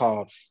believe it's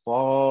called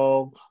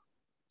Frog.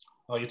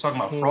 Oh, you're talking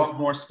about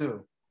Frogmore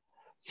stew.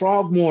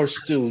 Frogmore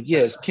stew,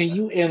 yes. Can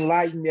you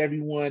enlighten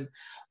everyone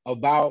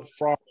about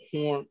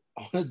Froghorn,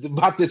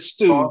 about the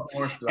stew,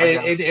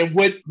 and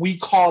what we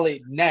call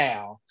it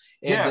now,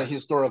 and the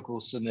historical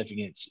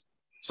significance?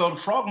 So the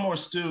Frogmore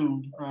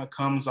stew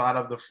comes out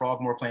of the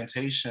Frogmore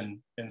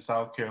plantation in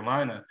South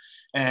Carolina.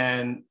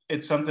 And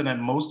it's something that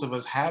most of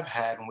us have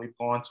had when we've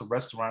gone to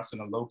restaurants in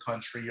the Low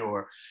Country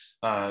or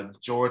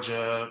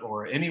Georgia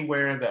or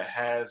anywhere that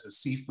has a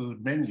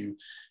seafood menu.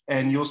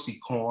 And you'll see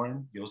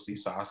corn, you'll see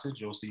sausage,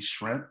 you'll see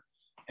shrimp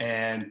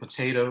and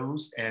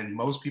potatoes. And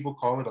most people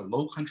call it a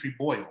Low Country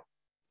boil,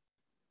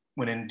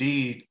 when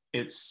indeed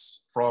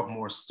it's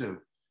Frogmore stew.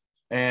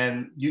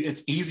 And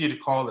it's easier to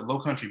call it Low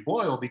Country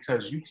boil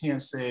because you can't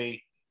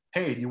say,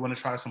 hey, do you want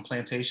to try some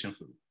plantation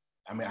food?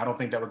 I mean, I don't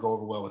think that would go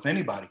over well with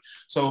anybody.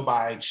 So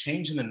by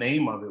changing the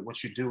name of it,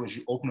 what you do is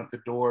you open up the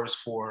doors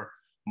for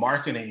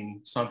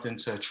marketing something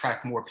to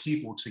attract more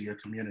people to your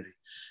community.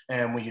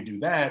 And when you do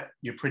that,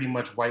 you're pretty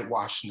much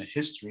whitewashing the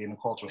history and the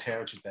cultural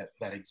heritage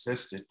that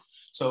existed.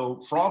 So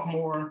the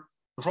Frogmore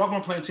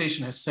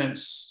plantation has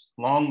since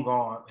been long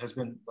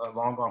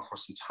gone for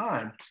some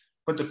time,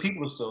 but the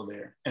people are still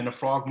there, and the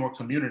Frogmore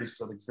community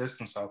still exists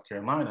in South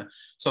Carolina.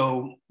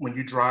 So when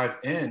you drive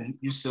in,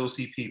 you still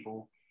see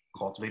people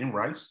cultivating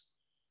rice.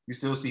 You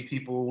still see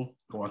people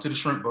going to the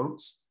shrimp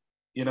boats,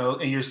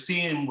 and you're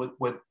seeing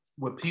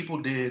what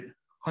people did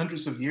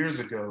hundreds of years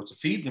ago to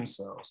feed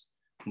themselves,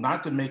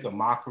 not to make a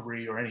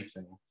mockery or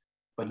anything,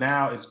 but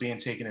now it's being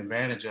taken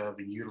advantage of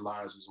and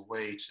utilized as a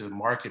way to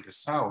market the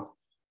South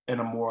in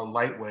a more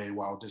light way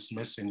while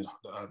dismissing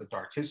the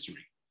dark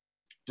history.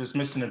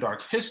 Dismissing the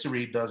dark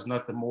history does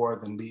nothing more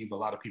than leave a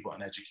lot of people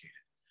uneducated.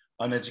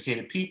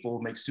 Uneducated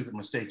people make stupid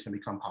mistakes and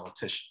become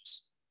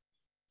politicians.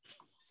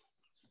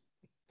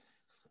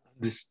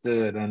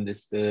 Understood.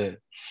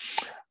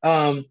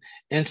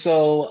 And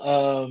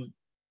so,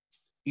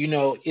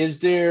 is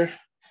there,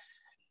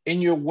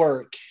 in your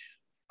work,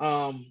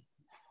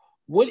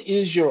 what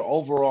is your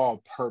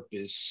overall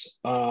purpose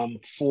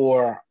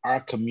for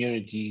our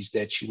communities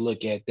that you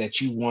look at,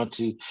 that you want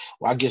to,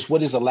 I guess,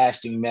 what is a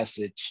lasting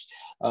message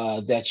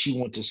that you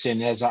want to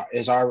send as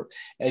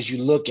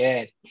you look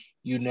at,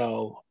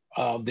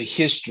 the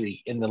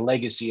history and the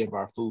legacy of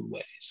our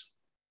foodways?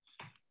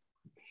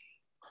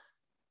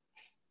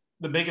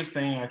 The biggest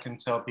thing I can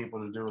tell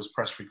people to do is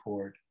press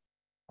record.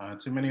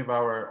 Too many of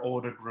our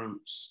older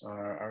groups,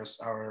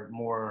 our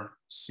more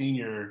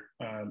senior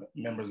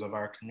members of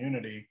our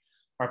community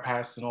are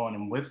passing on,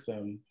 and with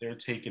them, they're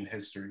taking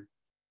history.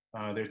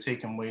 They're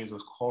taking ways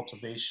of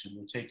cultivation.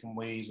 They're taking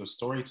ways of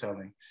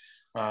storytelling.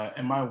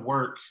 And my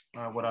work,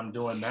 what I'm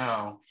doing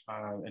now,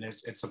 and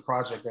it's a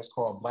project that's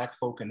called Black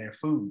Folk and Their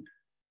Food,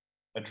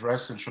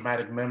 addressing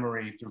traumatic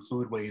memory through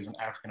foodways in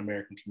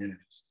African-American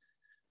communities.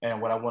 And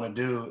what I want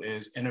to do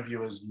is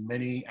interview as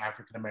many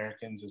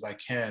African-Americans as I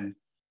can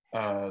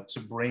to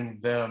bring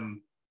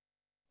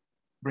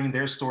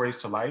their stories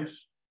to life,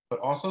 but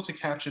also to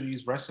capture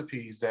these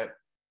recipes that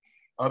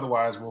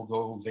otherwise will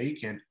go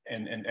vacant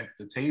and at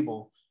the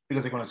table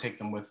because they're going to take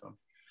them with them.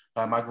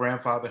 My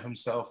grandfather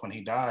himself, when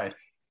he died,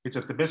 he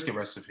took the biscuit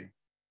recipe.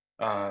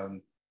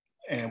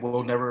 And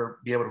we'll never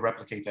be able to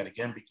replicate that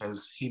again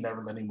because he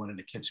never let anyone in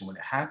the kitchen when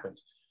it happened.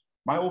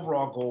 My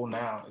overall goal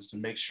now is to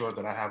make sure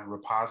that I have a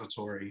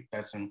repository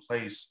that's in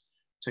place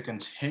to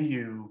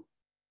continue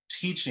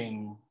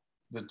teaching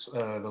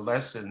the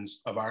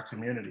lessons of our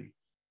community.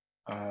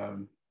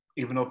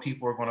 Even though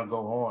people are going to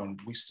go on,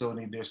 we still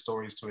need their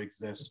stories to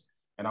exist.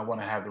 And I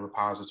want to have the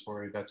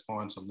repository that's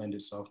going to lend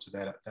itself to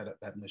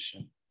that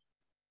mission.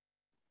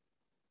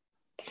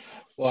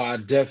 Well, I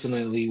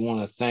definitely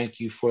want to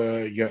thank you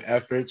for your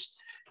efforts.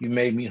 You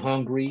made me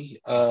hungry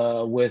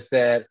with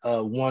that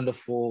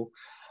wonderful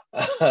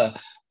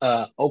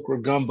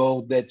okra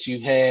gumbo that you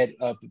had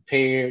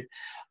prepared.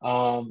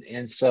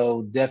 And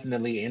so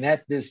definitely, and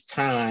at this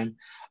time,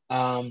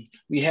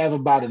 we have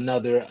about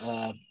another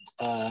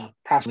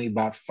approximately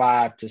about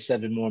 5 to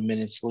 7 more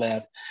minutes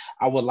left.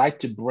 I would like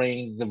to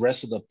bring the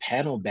rest of the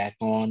panel back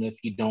on, if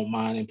you don't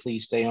mind, and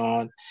please stay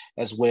on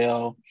as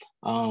well,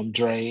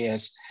 Dre,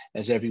 as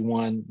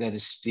everyone that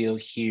is still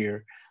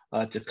here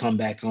to come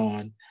back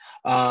on.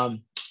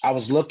 I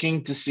was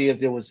looking to see if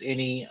there was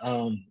any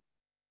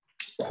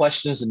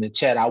questions in the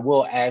chat. I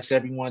will ask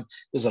everyone,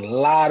 there's a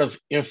lot of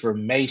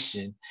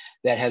information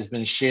that has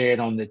been shared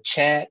on the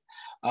chat,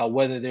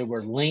 whether there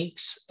were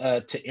links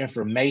to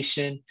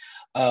information.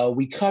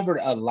 we covered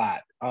a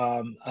lot,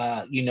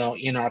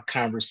 in our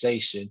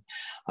conversation,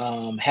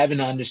 having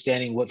an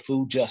understanding what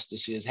food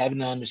justice is,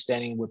 having an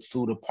understanding what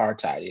food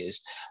apartheid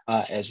is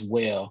as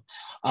well.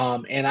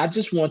 And I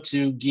just want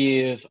to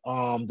give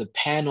the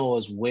panel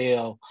as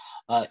well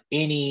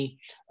any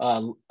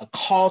a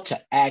call to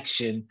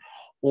action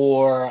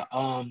or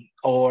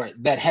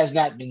that has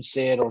not been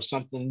said, or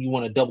something you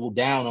want to double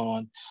down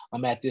on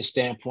at this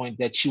standpoint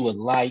that you would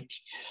like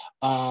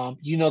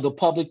the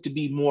public to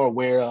be more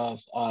aware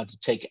of, to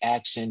take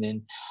action.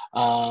 And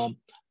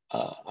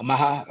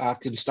Amaha, I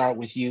can start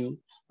with you,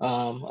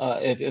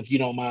 if you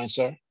don't mind,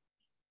 sir.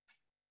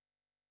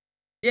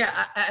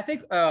 Yeah, I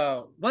think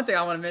one thing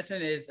I want to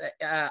mention is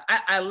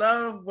I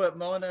love what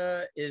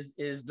Mona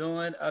is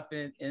doing up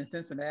in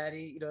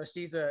Cincinnati.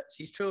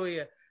 She's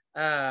truly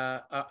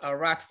a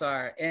rock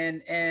star,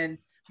 and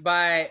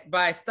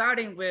by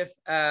starting with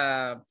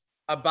a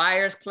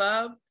buyers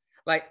club,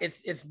 like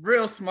it's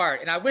real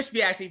smart. And I wish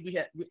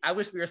I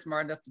wish we were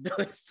smart enough to do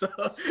it. So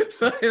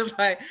it's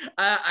like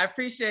I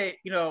appreciate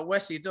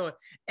what she's doing,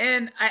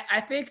 and I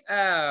think.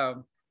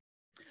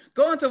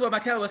 Going to what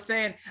Michaela was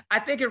saying, I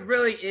think it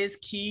really is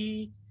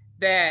key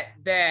that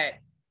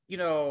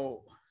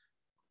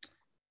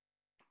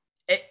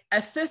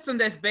a system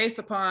that's based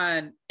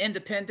upon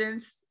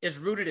independence is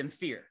rooted in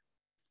fear,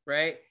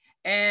 right?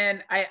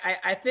 And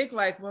I think,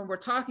 like, when we're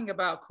talking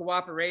about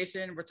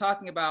cooperation, we're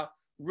talking about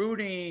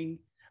rooting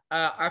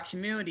our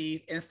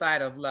communities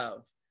inside of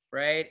love,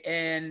 right?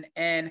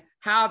 And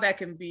how that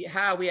can be,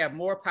 how we have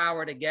more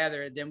power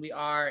together than we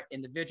are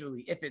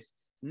individually. If it's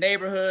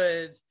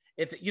neighborhoods,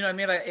 if you know what I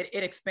mean, like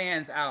it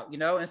expands out,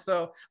 and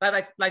so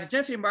like the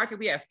Gentry Market,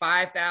 we have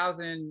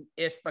 5,000,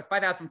 it's like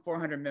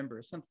 5,400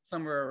 members,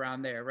 somewhere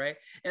around there, right?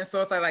 And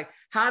so it's like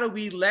how do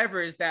we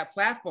leverage that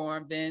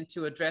platform then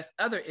to address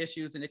other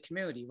issues in the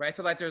community, right?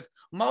 So like there's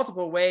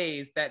multiple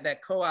ways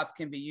that co-ops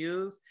can be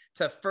used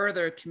to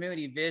further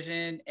community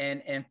vision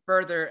and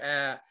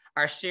further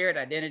our shared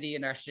identity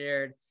and our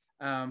shared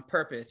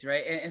purpose,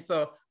 right? And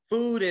so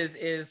food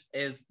is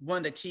one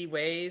of the key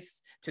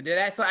ways to do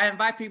that. So I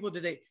invite people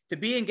to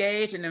be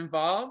engaged and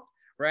involved,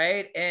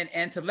 right?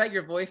 And to let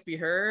your voice be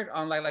heard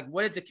on like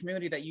what is the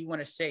community that you want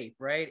to shape,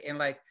 right? And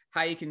like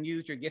how you can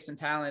use your gifts and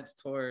talents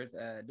towards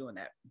doing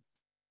that.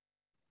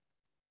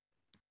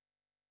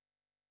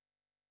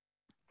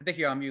 I think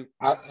you're on mute.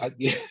 I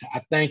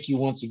thank you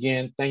once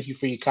again. Thank you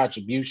for your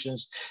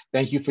contributions.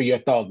 Thank you for your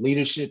thought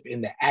leadership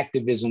and the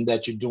activism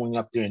that you're doing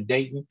up there in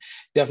Dayton.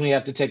 Definitely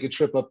have to take a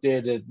trip up there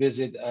to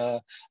visit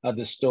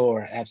the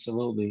store.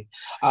 Absolutely.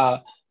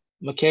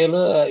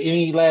 Michaela,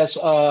 any last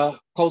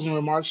closing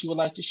remarks you would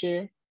like to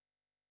share?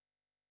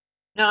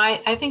 No,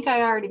 I think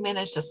I already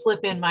managed to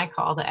slip in my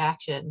call to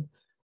action.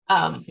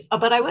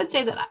 But I would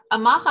say that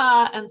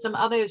Amaha and some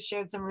others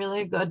shared some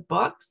really good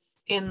books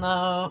in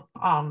the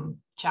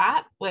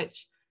chat,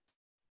 which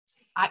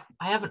I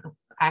haven't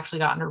actually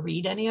gotten to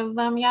read any of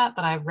them yet,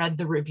 but I've read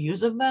the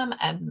reviews of them,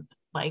 and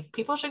like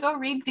people should go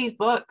read these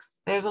books.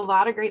 There's a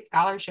lot of great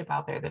scholarship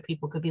out there that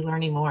people could be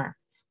learning more.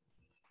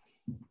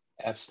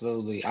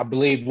 Absolutely. I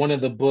believe one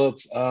of the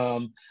books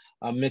I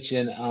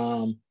mentioned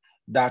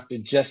Dr.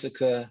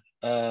 Jessica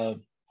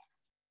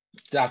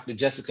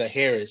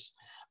Harris,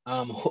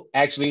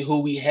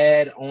 who we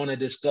had on a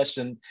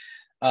discussion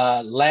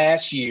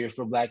last year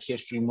for Black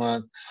History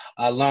Month,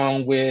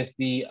 along with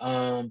the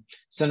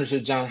Senator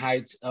John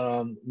Heights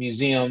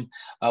Museum,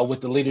 with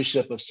the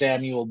leadership of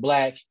Samuel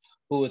Black,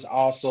 who has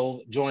also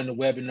joined the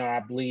webinar.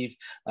 I believe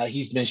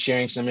he's been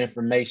sharing some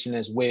information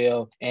as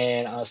well.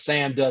 And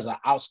Sam does an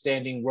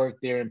outstanding work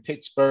there in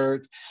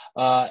Pittsburgh,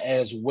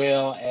 as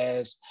well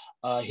as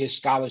his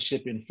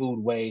scholarship in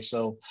foodways.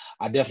 So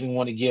I definitely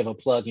want to give a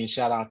plug and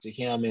shout out to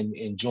him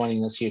and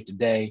joining us here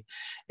today.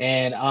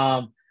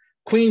 And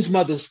Queen's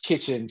Mother's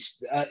Kitchen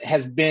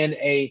has been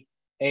a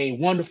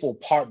wonderful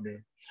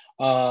partner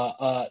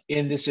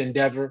in this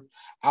endeavor.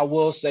 I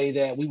will say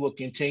that we will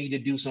continue to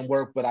do some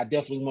work, but I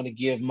definitely want to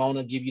give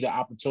you the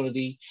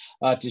opportunity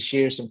to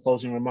share some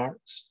closing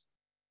remarks.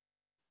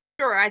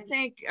 Sure. I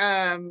think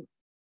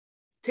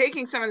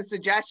taking some of the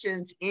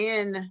suggestions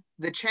in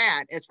the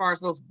chat as far as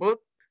those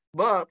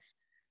books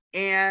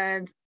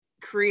and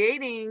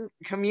creating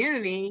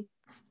community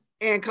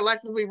and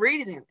collectively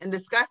reading them and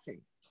discussing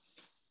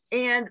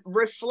and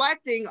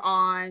reflecting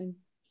on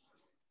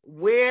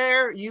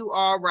where you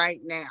are right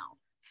now.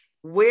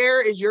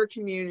 Where is your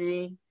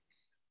community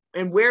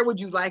and where would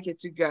you like it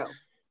to go?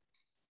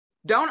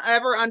 Don't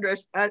ever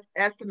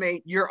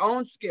underestimate your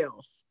own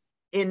skills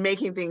in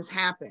making things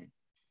happen.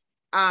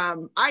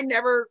 I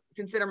never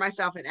consider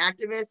myself an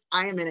activist.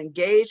 I am an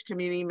engaged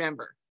community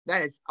member.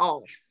 That is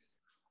all.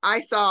 I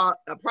saw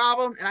a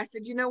problem and I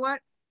said, you know what?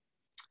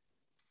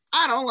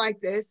 I don't like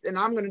this and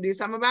I'm going to do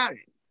something about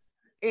it.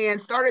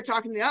 And started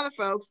talking to the other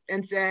folks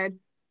and said,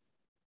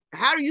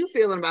 how are you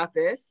feeling about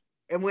this?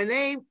 And when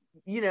they,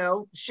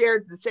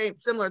 shared the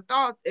similar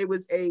thoughts, it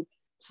was a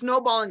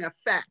snowballing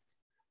effect.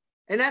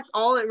 And that's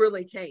all it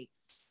really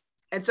takes.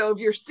 And so if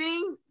you're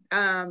seeing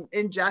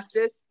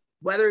injustice,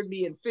 whether it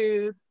be in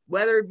food,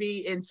 whether it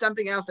be in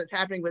something else that's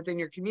happening within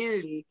your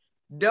community,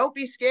 don't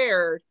be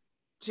scared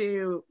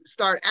to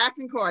start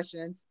asking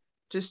questions,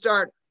 to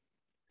start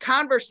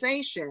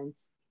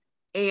conversations,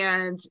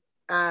 and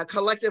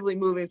collectively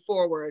moving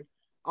forward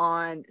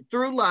on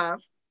through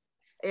love,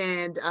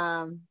 and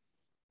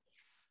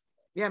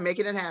yeah,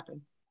 making it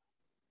happen.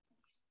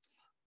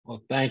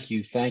 Well, thank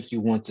you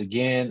once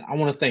again. I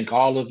want to thank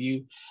all of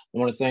you. I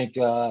want to thank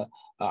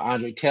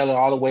Andre Taylor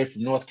all the way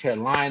from North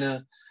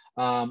Carolina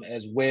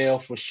as well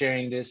for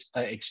sharing this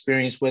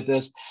experience with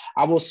us.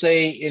 I will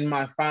say in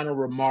my final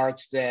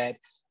remarks that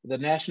the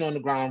National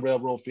Underground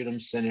Railroad Freedom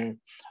Center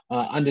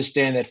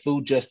understand that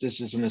food justice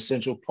is an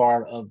essential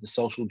part of the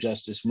social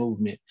justice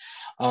movement.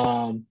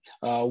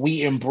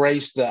 We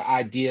embrace the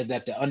idea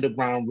that the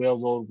Underground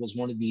Railroad was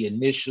one of the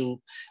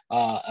initial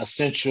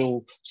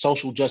essential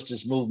social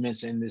justice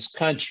movements in this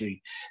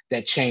country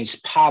that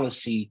changed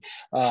policy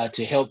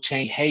to help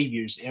change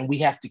behaviors. And we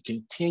have to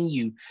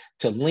continue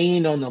to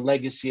lean on the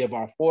legacy of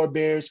our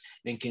forebears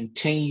and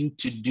continue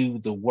to do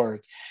the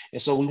work.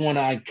 And so we want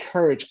to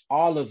encourage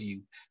all of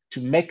you to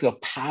make a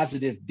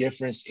positive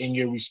difference in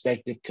your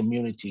respective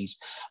communities.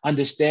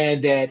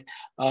 Understand that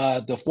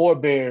the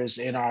forebears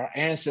and our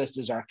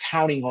ancestors are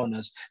counting on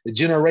us. The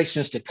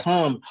generations to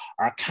come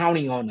are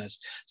counting on us.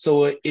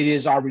 So it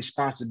is our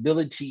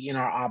responsibility and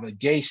our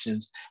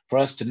obligations for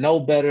us to know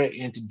better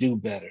and to do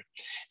better.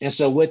 And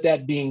so with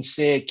that being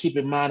said, keep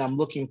in mind, I'm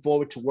looking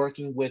forward to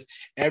working with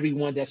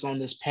everyone that's on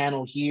this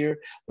panel here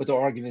with the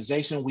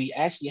organization. We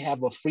actually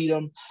have a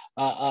freedom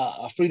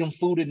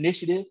food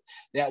initiative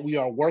that we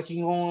are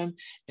working on.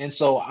 And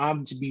so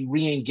I'm to be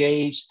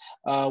re-engaged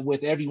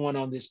with everyone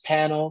on this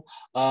panel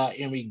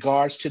in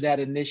regards to that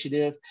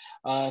initiative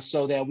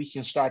so that we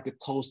can start to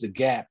close the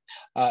gap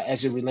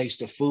as it relates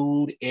to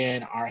food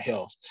and our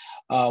health.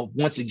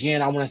 Once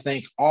again, I want to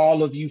thank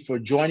all of you for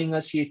joining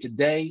us here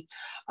today.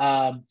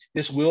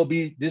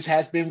 This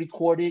has been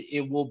recorded.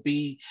 It will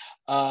be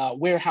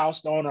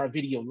warehoused on our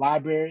video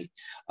library.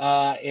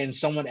 And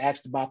someone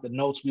asked about the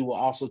notes. We will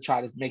also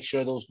try to make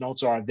sure those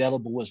notes are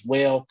available as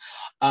well.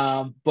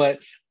 But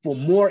for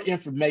more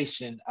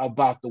information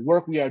about the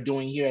work we are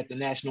doing here at the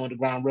National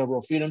Underground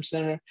Railroad Freedom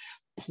Center,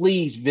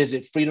 please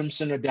visit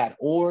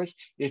freedomcenter.org.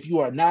 If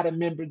you are not a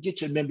member,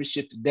 get your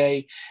membership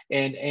today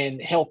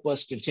and help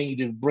us continue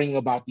to bring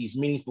about these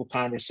meaningful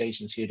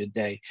conversations here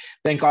today.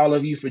 Thank all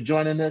of you for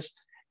joining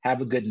us.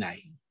 Have a good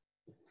night.